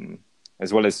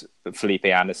 As well as Felipe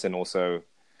Anderson also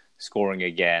scoring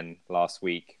again last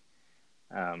week.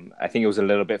 I think it was a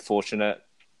little bit fortunate.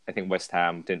 I think West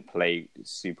Ham didn't play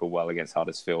super well against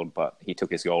Huddersfield, but he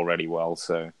took his goal really well.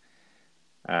 So,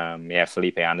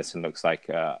 Felipe Anderson looks like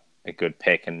a good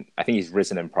pick. And I think he's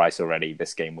risen in price already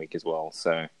this game week as well.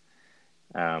 So,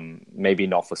 maybe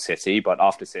not for City, but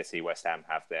after City, West Ham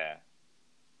have their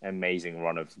amazing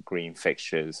run of green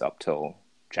fixtures up till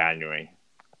January.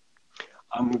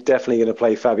 I'm definitely going to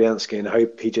play Fabianski and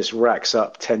hope he just racks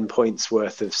up 10 points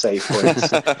worth of save points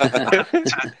to get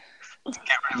rid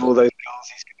of all those goals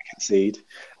he's going to concede.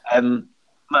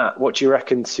 Matt, what do you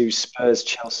reckon to Spurs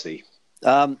Chelsea?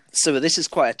 So this is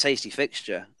quite a tasty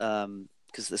fixture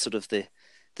because they're sort of the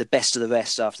best of the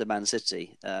rest after Man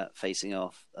City facing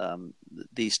off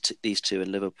these two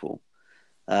in Liverpool.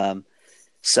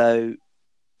 So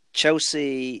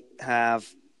Chelsea have,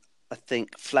 I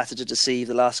think, flattered to deceive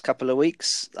the last couple of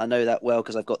weeks. I know that well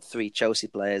because I've got 3 Chelsea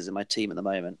players in my team at the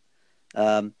moment.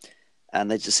 And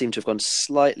they just seem to have gone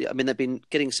slightly... I mean, they've been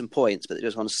getting some points, but they've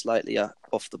just gone slightly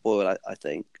off the boil, I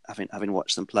think, having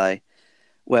watched them play.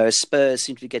 Whereas Spurs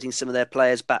seem to be getting some of their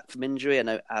players back from injury. I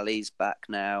know Ali's back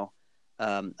now.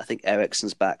 I think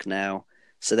Eriksen's back now.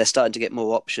 So they're starting to get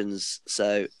more options.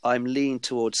 So I'm leaning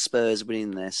towards Spurs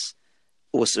winning this.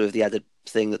 Also with the added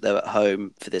thing that they're at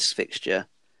home for this fixture.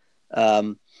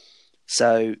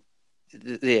 So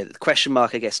the question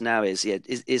mark, I guess, now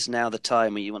is now the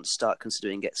time where you want to start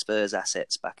considering get Spurs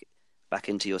assets back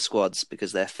into your squads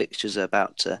because their fixtures are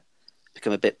about to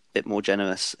become a bit more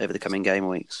generous over the coming game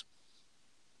weeks.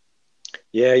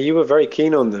 Yeah, you were very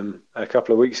keen on them a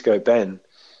couple of weeks ago, Ben.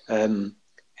 Is that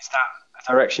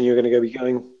a direction you're going to be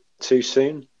going too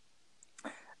soon?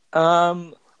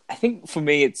 I think for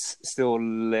me it's still a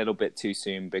little bit too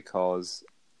soon because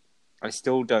I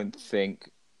still don't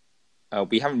think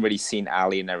we haven't really seen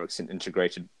Ali and Eriksen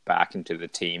integrated back into the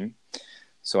team.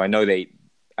 So I don't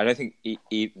think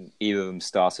either of them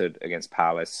started against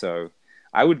Palace. So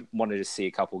I would want to just see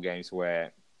a couple games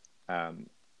where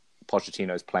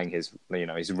Pochettino's playing his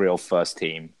real first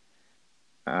team,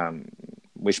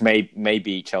 which may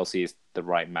be Chelsea is the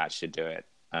right match to do it.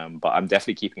 But I'm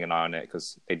definitely keeping an eye on it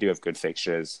because they do have good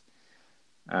fixtures.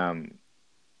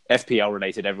 FPL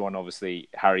related, everyone obviously,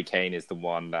 Harry Kane is the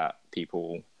one that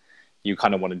you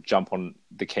kind of want to jump on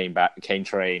the Kane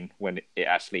train when it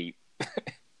actually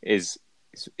is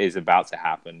about to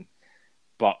happen.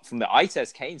 But from the eye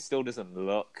test, Kane still doesn't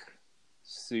look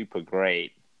super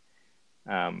great.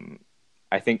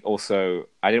 I think also,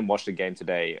 I didn't watch the game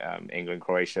today,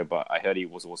 England-Croatia, but I heard he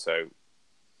was also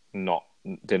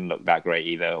didn't look that great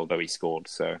either, although he scored.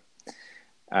 So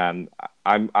I'm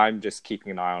just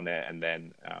keeping an eye on it, and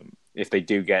then if they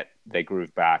do get their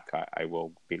groove back, I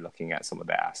will be looking at some of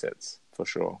their assets for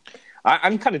sure.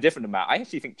 I'm kind of different than Matt. I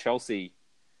actually think Chelsea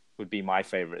would be my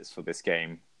favourites for this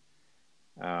game,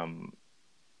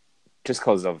 just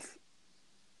because of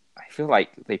I feel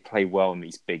like they play well in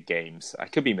these big games. I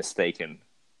could be mistaken,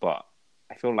 but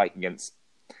I feel like against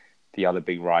the other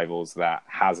big rivals that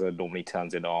Hazard normally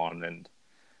turns it on, and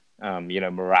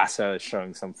Morata is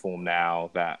showing some form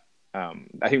now that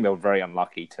I think they were very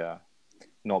unlucky to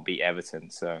not beat Everton.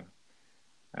 So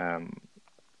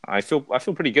I feel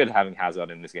pretty good having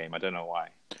Hazard in this game. I don't know why.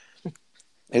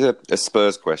 Here's a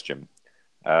Spurs question.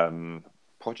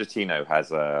 Pochettino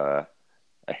has a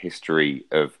history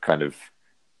of kind of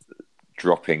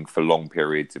dropping for long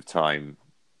periods of time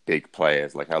big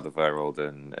players like Alderweireld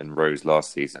and Rose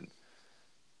last season.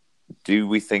 Do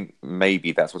we think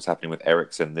maybe that's what's happening with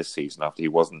Eriksen this season after he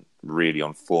wasn't really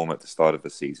on form at the start of the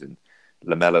season?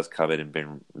 Lamella's come in and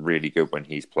been really good when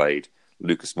he's played.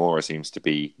 Lucas Moura seems to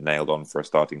be nailed on for a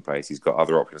starting place. He's got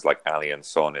other options like Ali and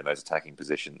Son in those attacking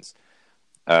positions.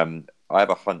 I have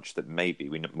a hunch that maybe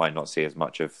we might not see as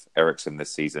much of Eriksen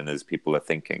this season as people are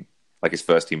thinking. Like his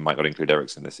first team might not include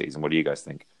Eriksen this season. What do you guys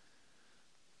think?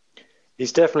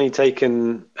 He's definitely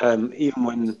taken, even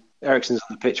when Eriksen's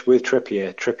on the pitch with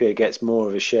Trippier gets more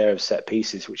of a share of set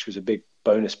pieces, which was a big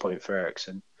bonus point for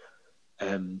Eriksen.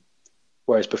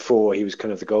 Whereas before he was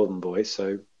kind of the golden boy.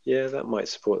 So yeah, that might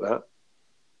support that.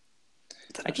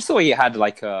 I just thought he had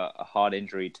like a hard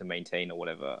injury to maintain or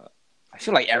whatever. I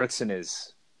feel like Eriksen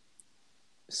is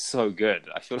so good.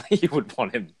 I feel like you would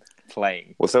want him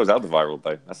playing. Well, so is Alderweireld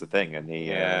though. That's the thing, and he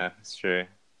that's true.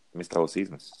 Missed the whole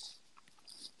season.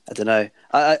 I don't know.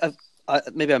 I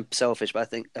maybe I'm selfish, but I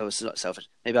think I was not selfish.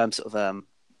 Maybe I'm sort of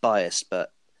biased,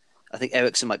 but I think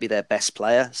Eriksen might be their best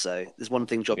player. So there's one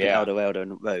thing dropping Alderweireld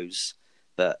and Rose,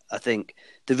 but I think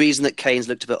the reason that Kane's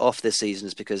looked a bit off this season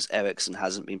is because Eriksen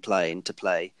hasn't been playing to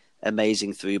play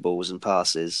amazing through balls and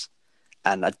passes,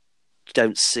 and I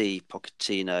don't see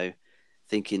Pochettino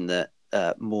thinking that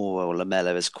Moura or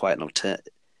Lamela is quite an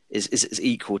is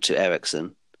equal to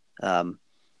Eriksen.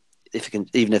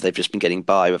 Even if they've just been getting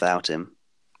by without him.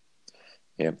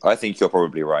 Yeah, I think you're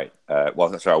probably right.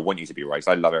 Well, sorry, I want you to be right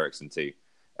because I love Eriksen too.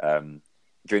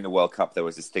 During the World Cup, there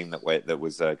was this thing that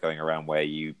was going around where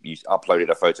you uploaded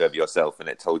a photo of yourself and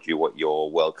it told you what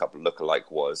your World Cup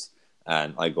lookalike was,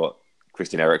 and I got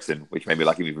Christian Eriksen, which made me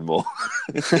like him even more.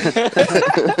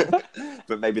 But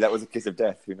but maybe that was a kiss of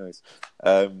death. Who knows?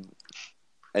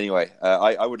 Anyway,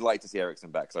 I would like to see Eriksen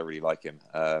back because I really like him.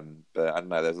 But I don't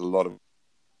know. There's a lot of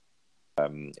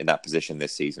in that position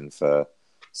this season for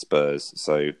Spurs.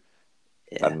 So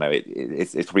I don't know.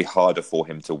 It's probably harder for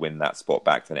him to win that spot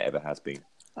back than it ever has been.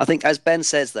 I think, as Ben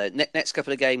says, though, next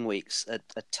couple of game weeks are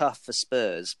tough for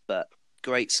Spurs, but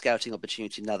great scouting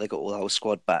opportunity now they've got all the whole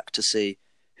squad back to see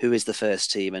who is the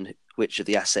first team and which of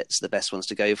the assets are the best ones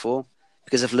to go for.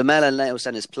 Because if Lamela nails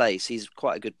down his place, he's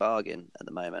quite a good bargain at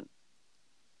the moment.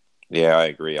 Yeah, I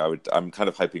agree. I'm kind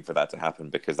of hoping for that to happen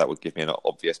because that would give me an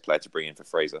obvious player to bring in for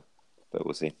Fraser, but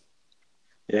we'll see.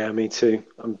 Yeah, me too.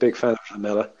 I'm a big fan of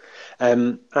Lamela.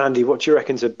 Andy, what do you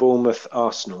reckon to Bournemouth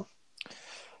Arsenal?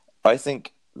 I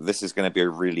think this is going to be a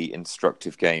really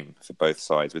instructive game for both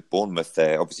sides. With Bournemouth,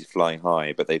 they're obviously flying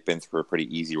high, but they've been through a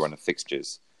pretty easy run of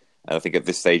fixtures. And I think at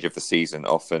this stage of the season,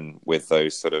 often with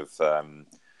those sort of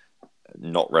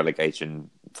not relegation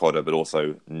fodder, but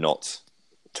also not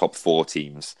top four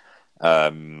teams,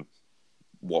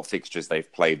 what fixtures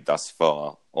they've played thus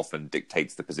far often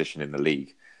dictates the position in the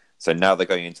league. So now they're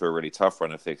going into a really tough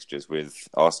run of fixtures, with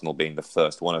Arsenal being the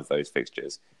first one of those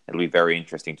fixtures. It'll be very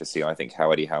interesting to see, I think, how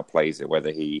Eddie Howe plays it,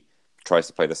 whether he tries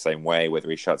to play the same way, whether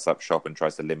he shuts up shop and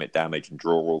tries to limit damage and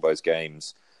draw all those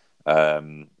games.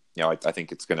 I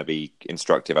think it's going to be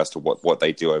instructive as to what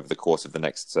they do over the course of the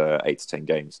next 8 to 10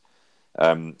 games.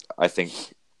 I think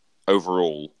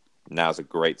overall, now's a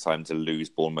great time to lose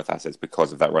Bournemouth assets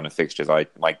because of that run of fixtures.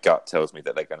 My gut tells me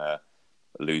that they're going to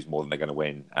lose more than they're going to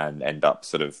win and end up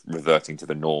sort of reverting to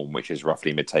the norm, which is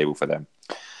roughly mid-table for them.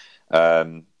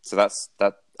 So that's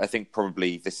that. I think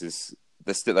probably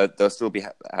they'll still be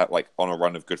like on a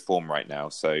run of good form right now.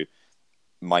 So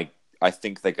I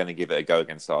think they're going to give it a go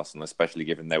against Arsenal, especially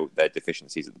given their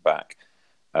deficiencies at the back,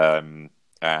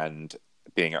 and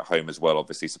being at home as well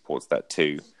obviously supports that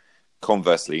too.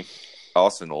 Conversely,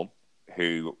 Arsenal,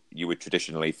 who you would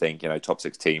traditionally think, top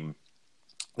 6 team,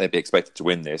 they'd be expected to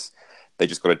win this. They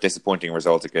just got a disappointing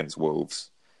result against Wolves.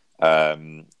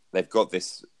 They've got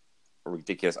this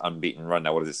ridiculous unbeaten run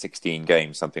now. What is it, 16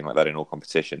 games, something like that in all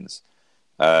competitions.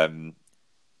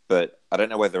 But I don't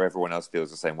know whether everyone else feels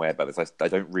the same way about this. I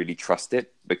don't really trust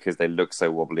it because they look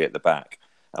so wobbly at the back.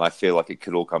 And I feel like it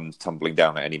could all come tumbling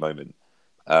down at any moment.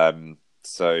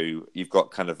 So you've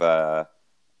got kind of a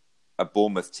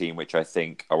Bournemouth team, which I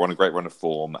think are on a great run of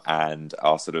form and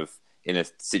are sort of in a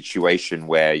situation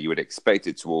where you would expect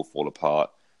it to all fall apart,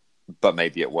 but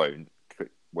maybe it won't.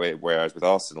 Whereas with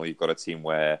Arsenal, you've got a team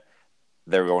where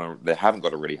they haven't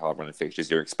got a really hard run of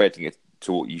fixtures.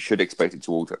 You should expect it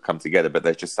to all come together, but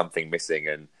there's just something missing,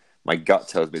 and my gut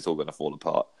tells me it's all going to fall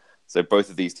apart. So both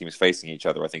of these teams facing each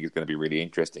other, I think, is going to be really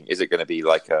interesting. Is it going to be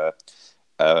like a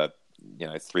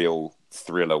 3-3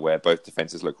 thriller where both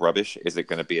defenses look rubbish? Is it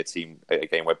going to be a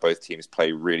game where both teams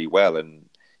play really well and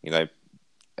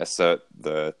assert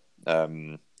that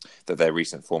their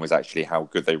recent form is actually how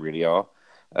good they really are?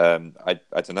 I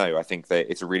don't know. I think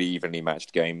that it's a really evenly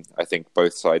matched game. I think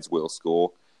both sides will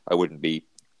score. I wouldn't be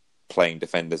playing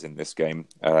defenders in this game.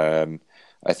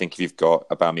 I think if you've got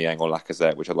Aubameyang or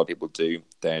Lacazette, which a lot of people do,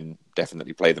 then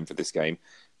definitely play them for this game.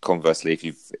 Conversely,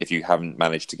 if you haven't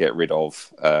managed to get rid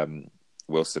of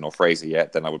Wilson or Fraser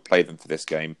yet, then I would play them for this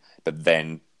game. But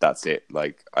then that's it.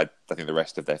 I think the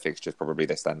rest of their fixtures probably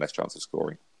they stand less chance of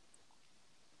scoring.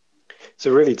 It's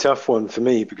a really tough one for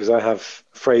me because I have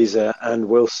Fraser and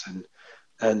Wilson,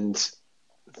 and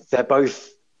they're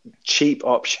both cheap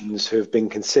options who have been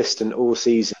consistent all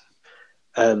season.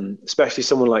 Especially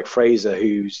someone like Fraser,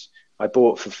 who's I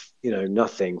bought for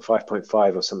nothing,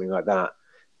 5.5 or something like that.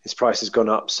 His price has gone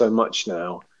up so much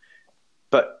now,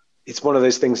 but it's one of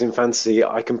those things in fantasy.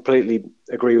 I completely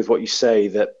agree with what you say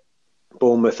that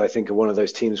Bournemouth, I think, are one of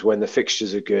those teams when the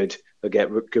fixtures are good, they'll get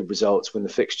good results. When the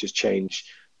fixtures change,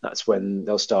 that's when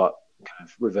they'll start kind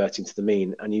of reverting to the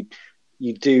mean. And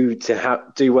you do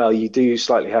do well. You do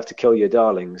slightly have to kill your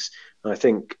darlings. And I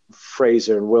think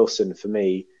Fraser and Wilson for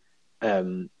me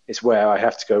is where I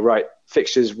have to go. Right,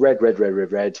 fixtures red.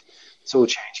 It's all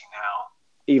changing now.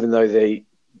 Even though they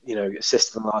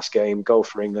assisted in the last game, goal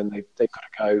for England, they've got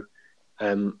to go.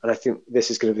 And I think this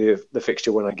is going to be the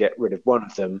fixture when I get rid of one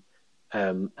of them,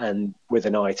 and with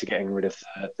an eye to getting rid of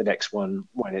the next one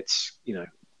when it's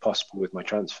possible with my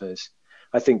transfers.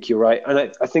 I think you're right,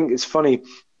 and I think it's funny.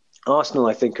 Arsenal,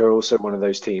 I think, are also one of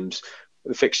those teams.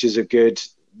 The fixtures are good;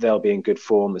 they'll be in good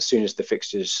form. As soon as the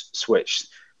fixtures switch,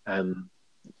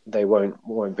 they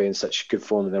won't be in such good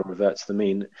form, and they'll revert to the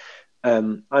mean.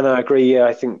 And I agree. Yeah,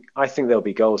 I think there'll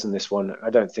be goals in this one.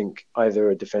 I don't think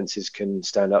either defenses can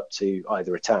stand up to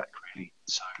either attack really.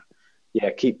 So, yeah,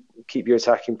 keep your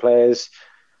attacking players.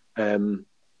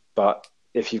 But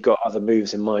if you've got other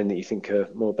moves in mind that you think are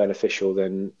more beneficial,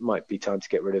 then might be time to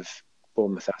get rid of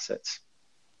Bournemouth assets.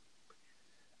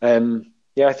 I think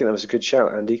that was a good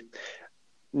shout, Andy.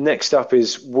 Next up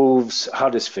is Wolves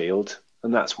Huddersfield,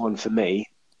 and that's one for me.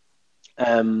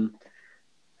 I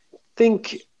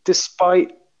think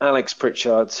despite Alex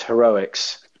Pritchard's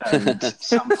heroics and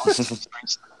some positive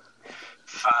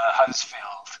for Huddersfield,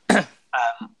 I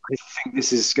think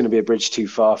this is going to be a bridge too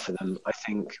far for them. I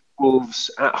think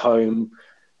Wolves at home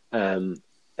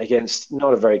against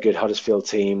not a very good Huddersfield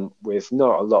team with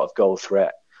not a lot of goal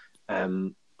threat.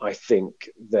 I think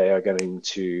they are going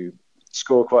to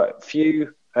score quite a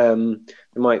few. They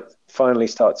might finally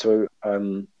start to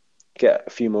get a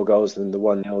few more goals than the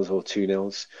 1-0s or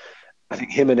 2-0s. I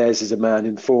think Jimenez is a man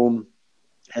in form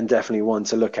and definitely one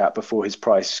to look at before his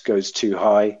price goes too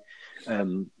high.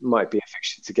 Might be a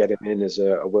fixture to get him in as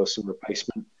a Wilson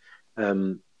replacement.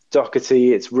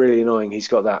 Doherty, it's really annoying. He's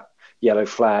got that yellow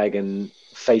flag and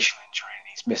facial injury, and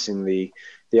he's missing the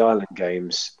Ireland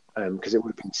games because it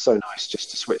would have been so nice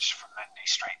just to switch from Mendy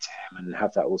straight to him and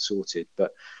have that all sorted.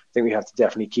 But I think we have to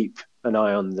definitely keep an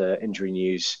eye on the injury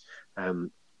news.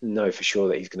 Know for sure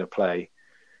that he's going to play.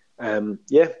 I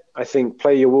think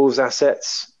play your Wolves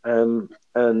assets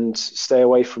and stay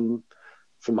away from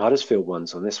Huddersfield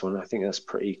ones on this one. I think that's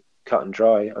pretty cut and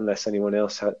dry unless anyone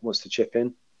else wants to chip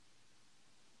in.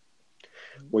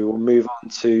 We will move on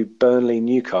to Burnley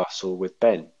Newcastle with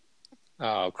Ben.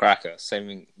 Oh, cracker.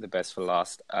 Saving the best for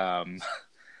last.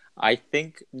 I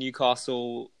think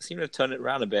Newcastle seem to have turned it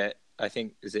around a bit. I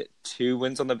think, is it 2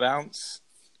 wins on the bounce?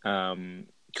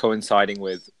 Coinciding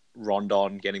with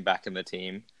Rondon getting back in the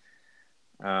team.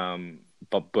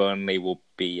 But Burnley will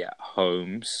be at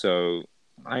home, so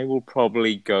I will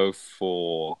probably go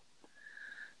for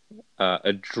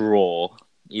a draw,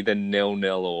 either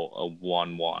 0-0 or a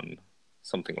 1-1,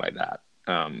 something like that.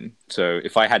 So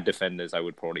if I had defenders, I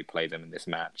would probably play them in this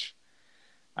match.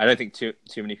 I don't think too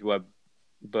many people have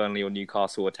Burnley or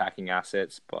Newcastle attacking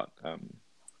assets, but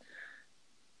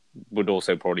would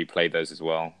also probably play those as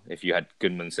well if you had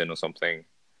Goodmanson or something.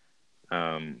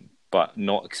 But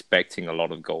not expecting a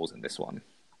lot of goals in this one.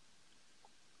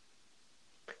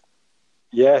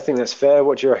 Yeah, I think that's fair.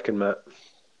 What do you reckon, Matt?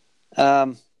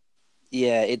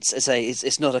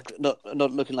 It's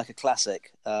not looking like a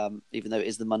classic, even though it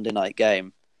is the Monday night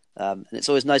game. And it's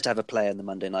always nice to have a player in the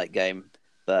Monday night game,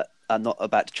 but I'm not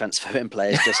about to transfer in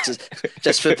players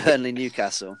just for Burnley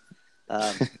Newcastle.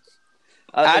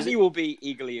 Andy will be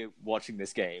eagerly watching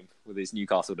this game with his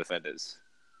Newcastle defenders.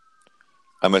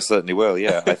 I most certainly will,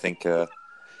 yeah. I think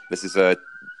this is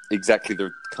exactly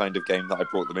the kind of game that I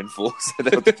brought them in for, so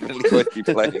they'll definitely both be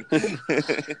playing.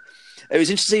 It was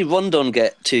interesting to see Rondon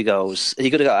get 2 goals. He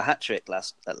could have got a hat-trick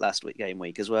last game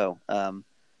week as well.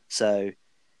 So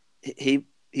he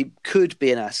could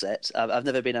be an asset. I've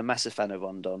never been a massive fan of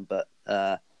Rondon, but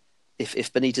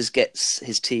if Benitez gets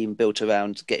his team built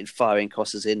around getting firing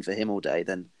crosses in for him all day,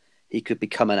 then he could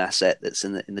become an asset that's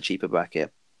in the cheaper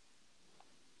bracket.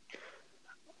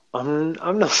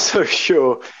 I'm not so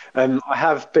sure. I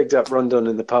have picked up Rondon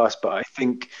in the past, but I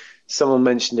think someone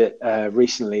mentioned it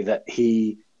recently that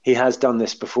he has done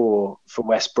this before for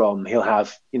West Brom. He'll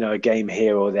have a game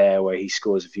here or there where he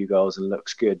scores a few goals and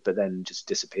looks good, but then just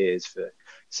disappears for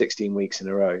 16 weeks in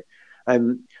a row.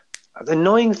 The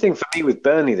annoying thing for me with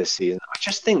Burnley this season, I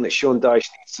just think that Sean Dyche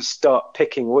needs to start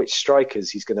picking which strikers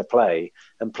he's going to play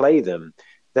and play them.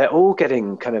 They're all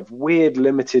getting kind of weird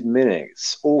limited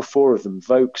minutes, all 4 of them,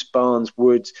 Vokes, Barnes,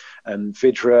 Wood, and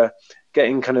Vidra,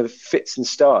 getting kind of fits and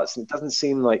starts. And it doesn't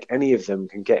seem like any of them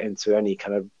can get into any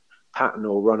kind of pattern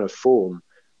or run of form.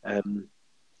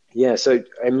 So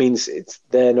it means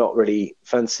they're not really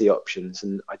fancy options.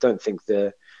 And I don't think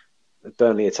the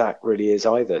Burnley attack really is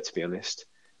either, to be honest.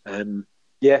 I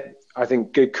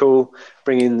think good call.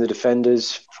 Bring in the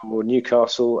defenders for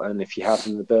Newcastle. And if you have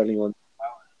them, the Burnley one,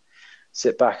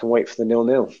 sit back and wait for the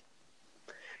 0-0.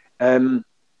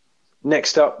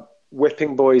 Next up,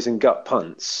 Whipping Boys and Gut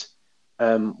Punts.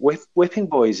 Whipping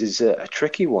Boys is a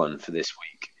tricky one for this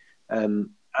week.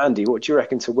 Andy, what do you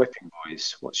reckon to Whipping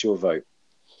Boys? What's your vote?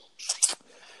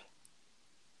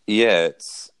 Yeah,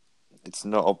 it's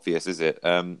not obvious, is it?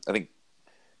 I think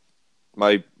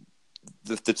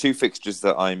the 2 fixtures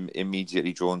that I'm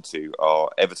immediately drawn to are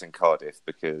Everton-Cardiff,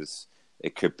 because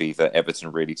it could be that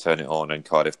Everton really turn it on and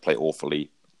Cardiff play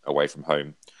awfully away from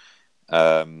home.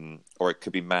 Or it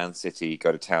could be Man City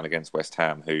go to town against West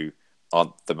Ham, who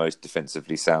aren't the most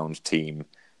defensively sound team,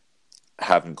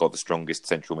 haven't got the strongest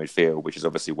central midfield, which is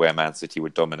obviously where Man City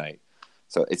would dominate.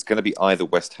 So it's going to be either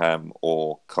West Ham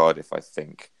or Cardiff, I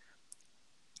think.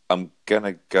 I'm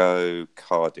gonna go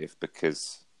Cardiff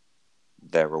because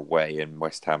they're away and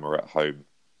West Ham are at home.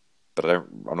 But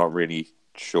I'm not really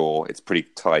sure. It's pretty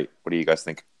tight. What do you guys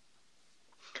think?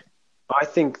 I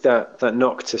think that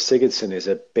knock to Sigurdsson is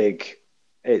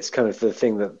it's kind of the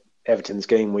thing that Everton's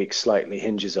game week slightly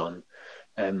hinges on.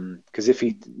 Because if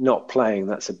he's not playing,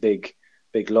 that's a big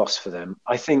loss for them.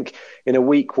 I think in a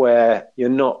week where you're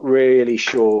not really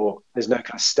sure, there's no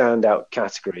kind of standout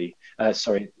category. No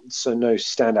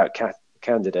standout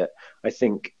candidate. I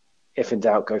think if in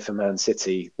doubt, go for Man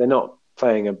City. They're not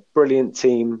playing a brilliant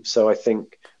team, so I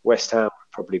think West Ham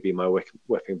would probably be my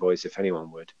whipping boys if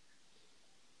anyone would.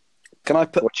 Can I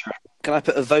put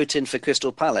a vote in for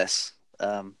Crystal Palace?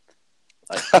 I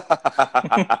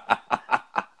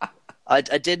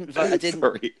didn't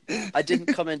Sorry. I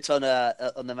didn't comment on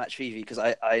the match preview because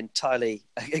I entirely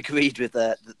agreed with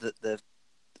the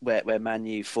where Man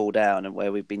U fall down and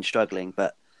where we've been struggling.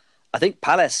 But I think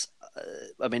Palace,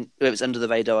 whether it's under the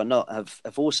radar or not,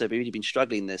 have also really been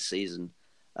struggling this season.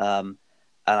 And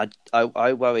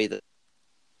I worry that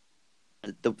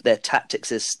their tactics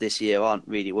this year aren't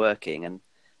really working. And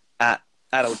at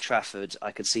Old Trafford,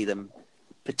 I could see them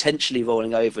potentially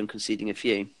rolling over and conceding a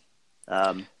few.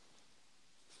 I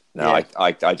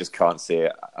just can't see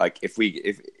it. Like if we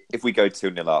go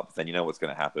 2-0 up, then you know what's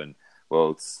going to happen.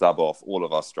 We'll sub off all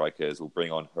of our strikers. We'll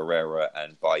bring on Herrera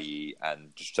and Bailly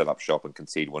and just shut up shop and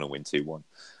concede one and win 2-1.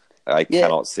 I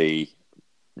cannot see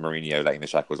Mourinho letting the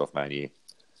shackles off Man U.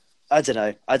 I don't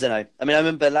know. I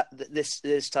remember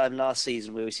this time last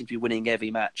season where we seemed to be winning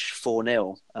every match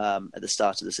 4-0 at the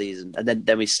start of the season, and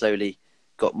then we slowly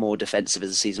got more defensive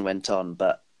as the season went on.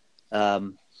 But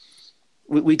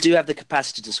we do have the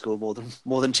capacity to score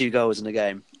more than 2 goals in a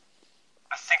game.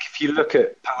 I think if you look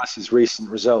at Palace's recent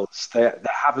results, there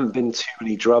haven't been too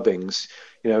many drubbings.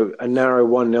 A narrow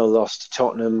 1-0 loss to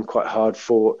Tottenham, quite hard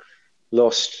fought.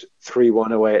 Lost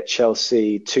 3-1 away at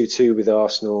Chelsea, 2-2 with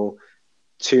Arsenal,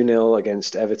 2-0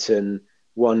 against Everton,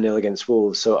 1-0 against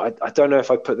Wolves. So I don't know if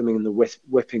I put them in the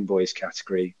whipping boys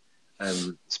category,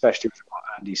 especially with what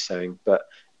Andy's saying. But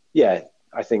yeah,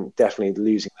 I think definitely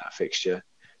losing that fixture.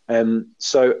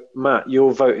 So Matt,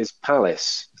 your vote is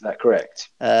Palace. Is that correct?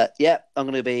 Yeah, I'm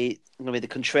going to be the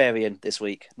contrarian this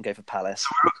week and go for Palace.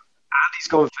 Andy's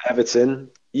gone for Everton.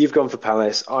 You've gone for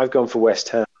Palace. I've gone for West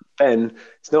Ham. Ben,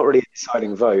 it's not really a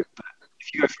deciding vote, but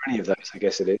if you go for any of those, I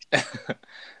guess it is.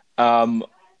 I'm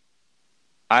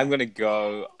going to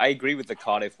go. I agree with the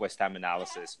Cardiff West Ham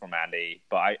analysis from Andy,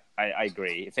 but I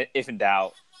agree. If in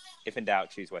doubt,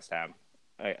 choose West Ham,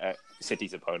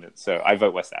 City's opponent. So I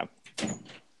vote West Ham.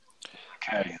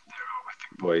 Okay, they're all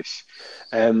whipping boys.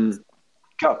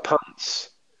 Gut punts.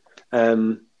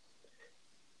 Ben,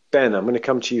 I'm going to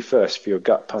come to you first for your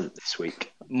gut punt this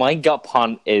week. My gut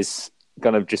punt is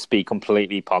going to just be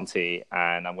completely punty,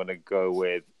 and I'm going to go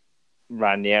with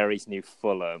Ranieri's new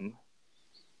Fulham,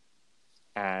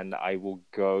 and I'll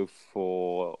go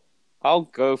for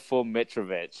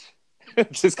Mitrovic,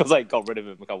 just because I got rid of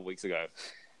him a couple of weeks ago.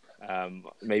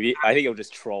 Maybe I think he'll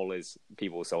just troll his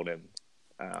people who sold him.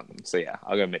 So yeah,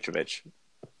 I'll go Mitrovic.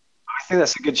 I think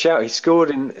that's a good shout. He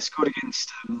scored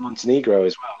against Montenegro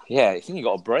as well. Yeah, I think he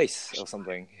got a brace or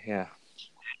something. Yeah,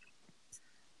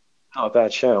 not a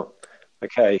bad shout.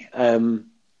 Okay,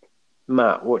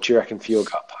 Matt, what do you reckon for your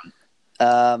gut punt?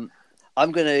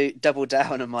 I'm going to double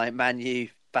down on my Man U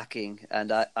backing,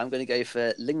 and I'm going to go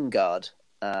for Lingard,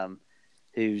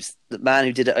 who's the man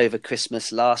who did it over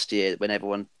Christmas last year when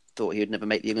everyone thought he would never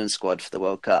make the England squad for the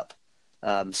World Cup.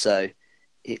 So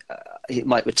he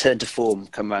might return to form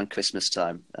come around Christmas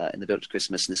time, in the build to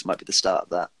Christmas, and this might be the start of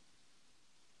that.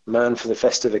 Man for the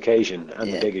festive occasion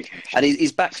and the big occasion. And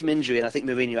he's back from injury, and I think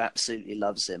Mourinho absolutely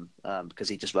loves him because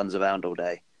he just runs around all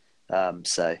day.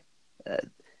 So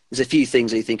there's a few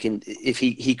things that you're thinking if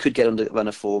he could get on the run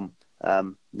of form,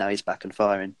 now he's back and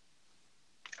firing.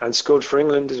 And scored for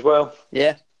England as well.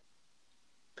 Yeah.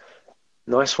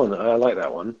 Nice one. I like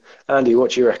that one. Andy,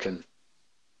 what do you reckon?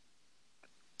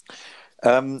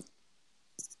 Andy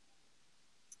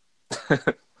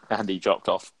dropped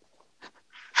off.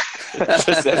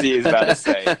 Just as he was about to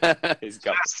say his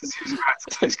gut.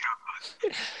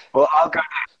 Well, I'll go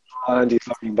next while Andy's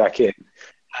logging back in.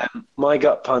 My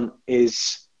gut punt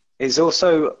is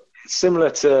also similar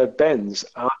to Ben's.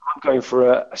 I'm going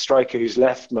for a striker who's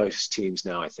left most teams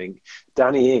now, I think.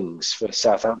 Danny Ings for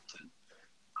Southampton.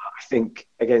 I think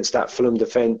against that Fulham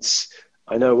defence,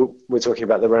 I know we're talking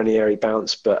about the Ranieri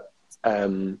bounce, but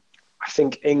I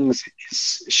think Ings'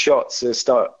 shots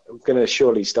are going to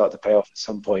surely start to pay off at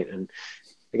some point, and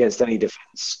against any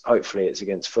defence, hopefully it's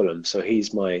against Fulham. So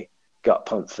he's my gut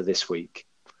punt for this week.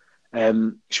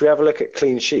 Should we have a look at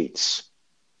clean sheets?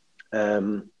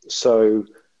 So,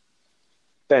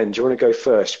 Ben, do you want to go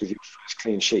first with your first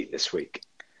clean sheet this week?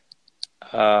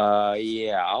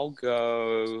 Yeah, I'll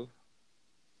go.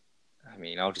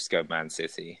 I'll just go Man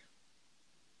City.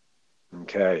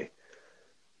 Okay.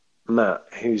 Matt,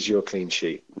 who's your clean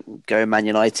sheet? Go Man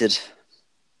United.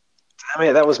 Damn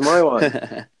it, that was my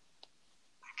one.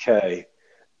 Okay.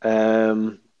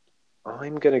 I'm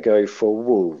going to go for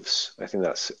Wolves. I think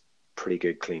that's a pretty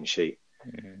good clean sheet.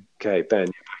 Okay, Ben, you're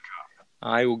back up.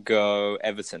 I will go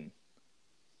Everton.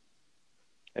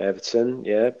 Everton,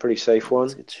 yeah, pretty safe one.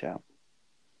 That's a good shout.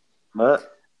 Matt?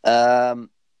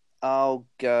 I'll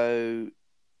go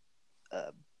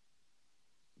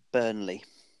Burnley.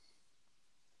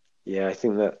 Yeah, I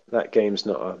think that game's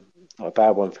not a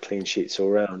bad one for clean sheets all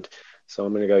round. So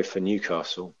I'm going to go for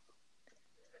Newcastle.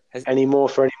 Any more,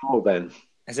 Ben?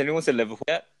 Has anyone said Liverpool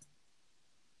yet?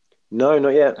 No, not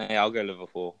yet. Yeah, I'll go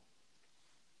Liverpool.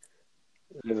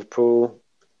 Liverpool.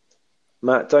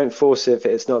 Matt, don't force it if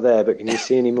it's not there, but can you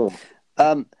see any more?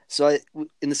 So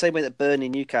in the same way that Burnley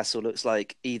Newcastle looks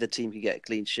like either team could get a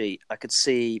clean sheet, I could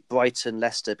see Brighton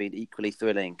Leicester being equally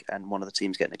thrilling and one of the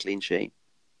teams getting a clean sheet.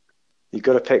 You've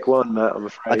got to pick one, Matt, I'm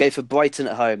afraid. I go for Brighton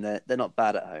at home. They're not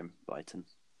bad at home, Brighton.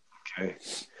 Okay.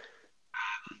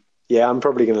 Yeah, I'm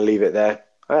probably going to leave it there.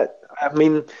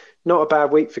 Not a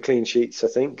bad week for clean sheets, I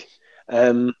think.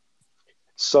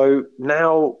 So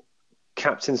now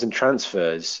captains and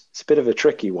transfers, it's a bit of a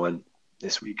tricky one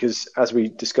this week because, as we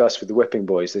discussed with the Whipping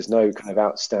Boys, there's no kind of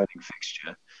outstanding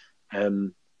fixture.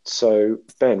 So,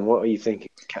 Ben, what are you thinking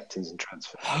of captains and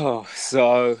transfers? Oh,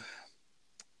 so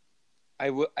I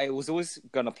was always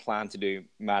going to plan to do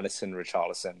Maddison,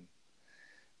 Richarlison.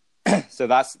 So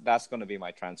that's going to be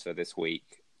my transfer this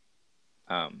week.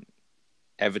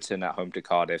 Everton at home to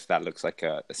Cardiff, that looks like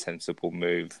a sensible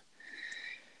move.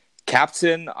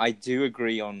 Captain, I do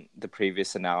agree on the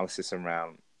previous analysis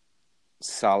around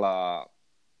Salah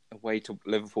away to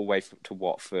Liverpool, away to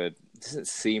Watford. It doesn't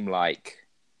seem like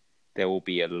there will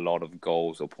be a lot of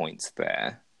goals or points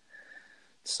there.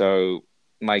 So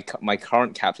my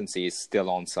current captaincy is still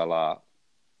on Salah,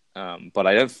 but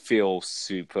I don't feel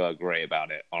super great about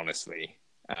it, honestly.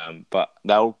 But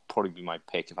that'll probably be my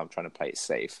pick if I'm trying to play it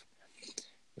safe.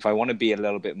 If I want to be a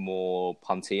little bit more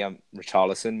punty,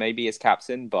 Richarlison maybe as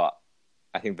captain, but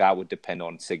I think that would depend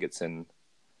on Sigurdsson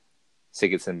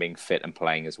being fit and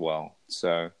playing as well.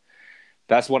 So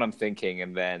that's what I'm thinking.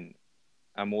 And then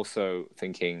I'm also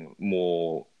thinking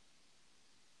more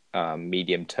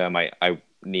medium term. I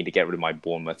need to get rid of my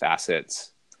Bournemouth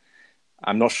assets.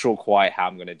 I'm not sure quite how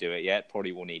I'm going to do it yet.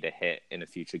 Probably will need a hit in a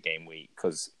future game week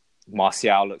because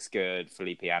Martial looks good,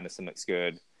 Felipe Anderson looks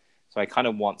good. So I kind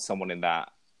of want someone in that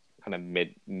kind of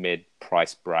mid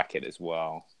price bracket as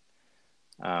well.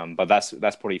 But that's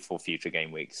probably for future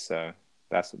game weeks. So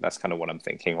that's kind of what I'm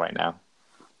thinking right now.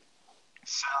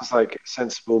 Sounds like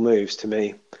sensible moves to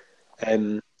me.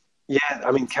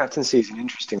 Captaincy is an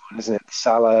interesting one, isn't it? The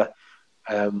Salah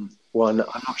one,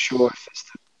 I'm not sure if it's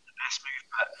the best move,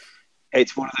 but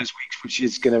it's one of those weeks which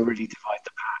is going to really divide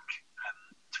the pack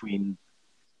between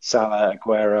Salah,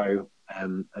 Aguero,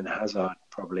 and Hazard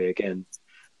probably again.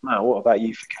 Matt, what about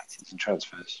you for captains and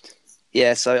transfers?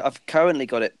 Yeah, so I've currently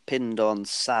got it pinned on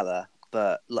Salah,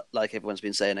 but like everyone's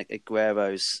been saying,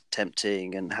 Aguero's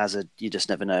tempting and Hazard, you just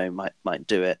never know, might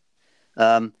do it.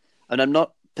 And I'm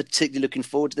not particularly looking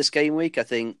forward to this game week. I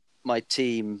think my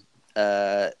team,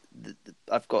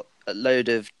 I've got a load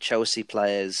of Chelsea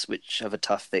players which have a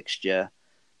tough fixture.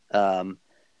 And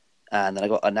then I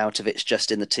got Arnautovic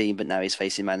just in the team, but now he's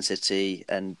facing Man City,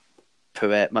 and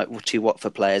my two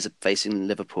Watford players are facing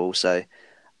Liverpool. So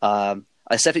I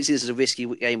definitely see this as a risky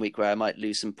game week where I might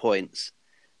lose some points.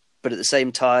 But at the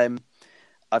same time,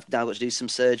 I've now got to do some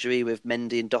surgery with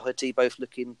Mendy and Doherty both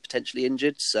looking potentially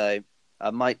injured. So I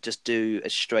might just do a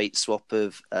straight swap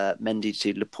of Mendy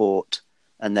to Laporte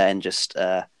and then just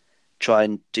try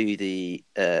and do the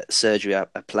surgery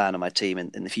plan on my team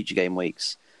in the future game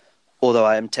weeks. Although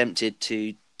I am tempted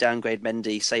to downgrade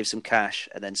Mendy, save some cash,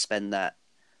 and then spend that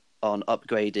on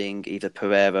upgrading either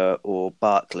Pereira or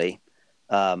Barkley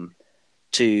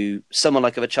to someone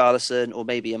like a Richarlison or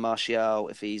maybe a Martial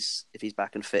if he's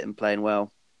back and fit and playing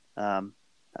well.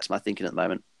 That's my thinking at the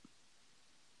moment.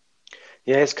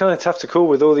 Yeah, it's kind of tough to call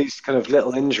with all these kind of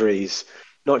little injuries,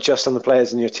 not just on the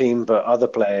players in your team, but other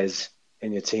players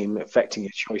in your team affecting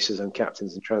your choices on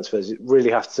captains and transfers. It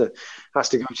really has to go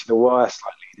to the wire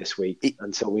slightly this week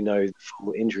until we know the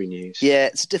full injury news. Yeah,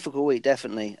 it's a difficult week,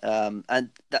 definitely. And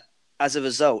that, as a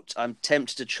result, I'm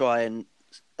tempted to try and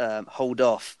hold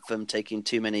off from taking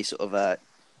too many sort of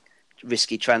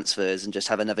risky transfers and just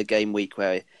have another game week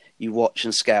where you watch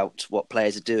and scout what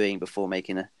players are doing before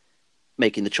making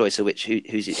the choice of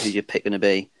who's your pick going to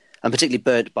be. I'm particularly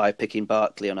burnt by picking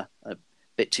Barkley on a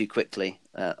bit too quickly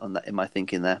on that in my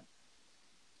thinking there.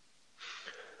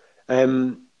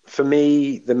 For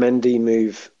me, the Mendy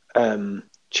move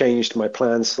changed my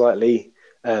plans slightly.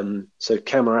 So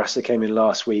Camarasa came in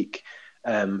last week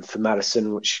for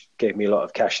Maddison, which gave me a lot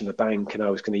of cash in the bank, and I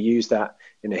was going to use that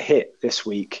in a hit this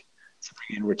week to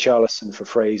bring in Richarlison for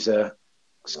Fraser.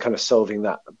 It's kind of solving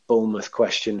that Bournemouth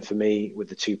question for me with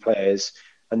the two players,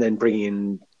 and then bringing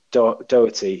in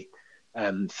Doherty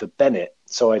for Bennett.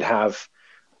 So I'd have,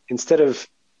 instead of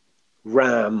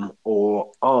Ram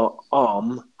or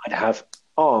Arm, I'd have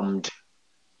Armed,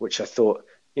 which I thought,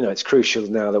 it's crucial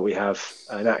now that we have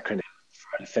an acronym for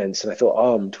our defence, and I thought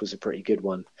Armed was a pretty good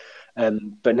one.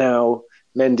 But now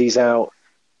Mendy's out,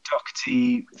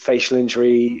 Doherty facial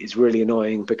injury is really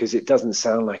annoying because it doesn't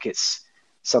sound like it's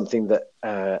something that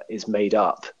is made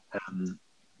up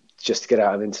just to get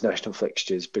out of international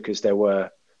fixtures, because there were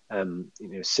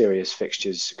serious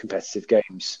fixtures, competitive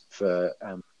games for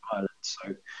Ireland. So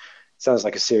it sounds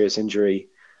like a serious injury.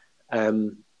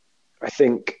 I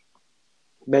think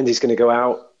Mendy's going to go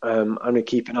out. I'm going to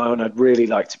keep an eye on. I'd really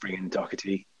like to bring in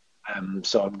Doherty.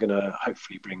 So I'm going to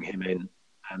hopefully bring him in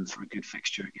for a good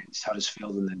fixture against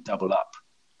Huddersfield, and then double up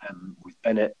with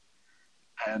Bennett.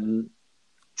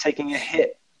 Taking a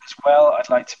hit as well, I'd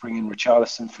like to bring in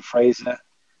Richarlison for Fraser.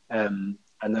 And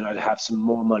then I'd have some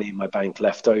more money in my bank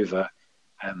left over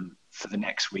for the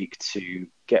next week to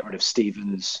get rid of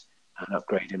Stevens and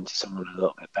upgrade him to someone a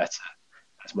little bit better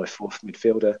as my fourth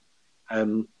midfielder.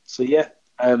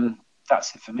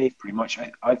 That's it for me, pretty much.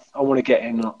 I want to get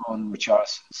in on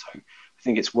Richarlison, so I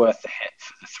think it's worth the hit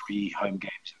for the 3 home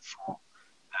games at 4.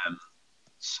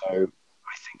 So I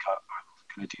think I'm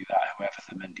going to do that, whoever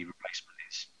the Mendy replacement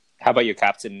is. How about your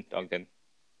captain, Duncan?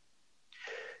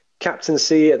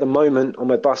 Captaincy at the moment on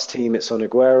my bus team, it's on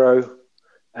Aguero.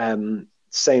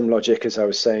 Same logic as I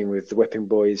was saying with the Whipping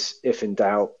Boys. If in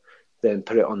doubt, then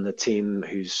put it on the team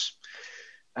whose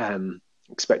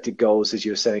expected goals, as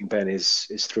you were saying, Ben, is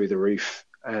through the roof.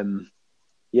 And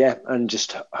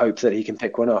just hope that he can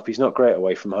pick one up. He's not great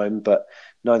away from home, but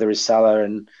neither is Salah,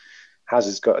 and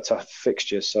Hazard's got a tough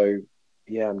fixture. So,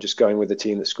 I'm just going with the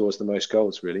team that scores the most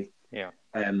goals, really. Yeah.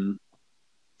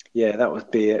 That would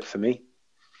be it for me.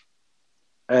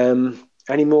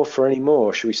 Any more?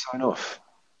 Should we sign off?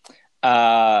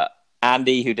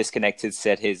 Andy, who disconnected,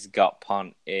 said his gut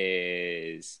punt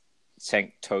is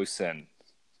Cenk Tosun.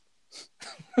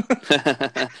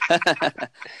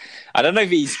 I don't know if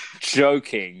he's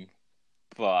joking,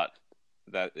 but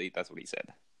that's what he said.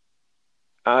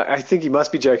 I think he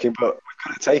must be joking, but we've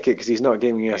got to take it because he's not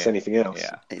giving us anything else.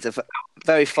 Yeah. He's a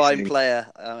very fine player.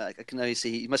 I can only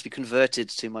see he must be converted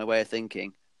to my way of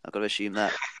thinking. I've got to assume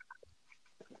that.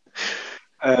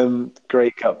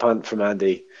 Great gut punt from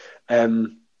Andy.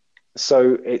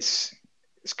 So it's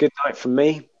good night from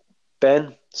me.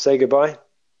 Ben, say goodbye.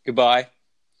 Goodbye.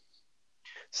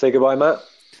 Say goodbye, Matt.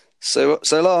 So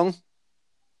long.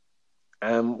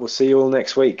 We'll see you all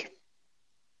next week.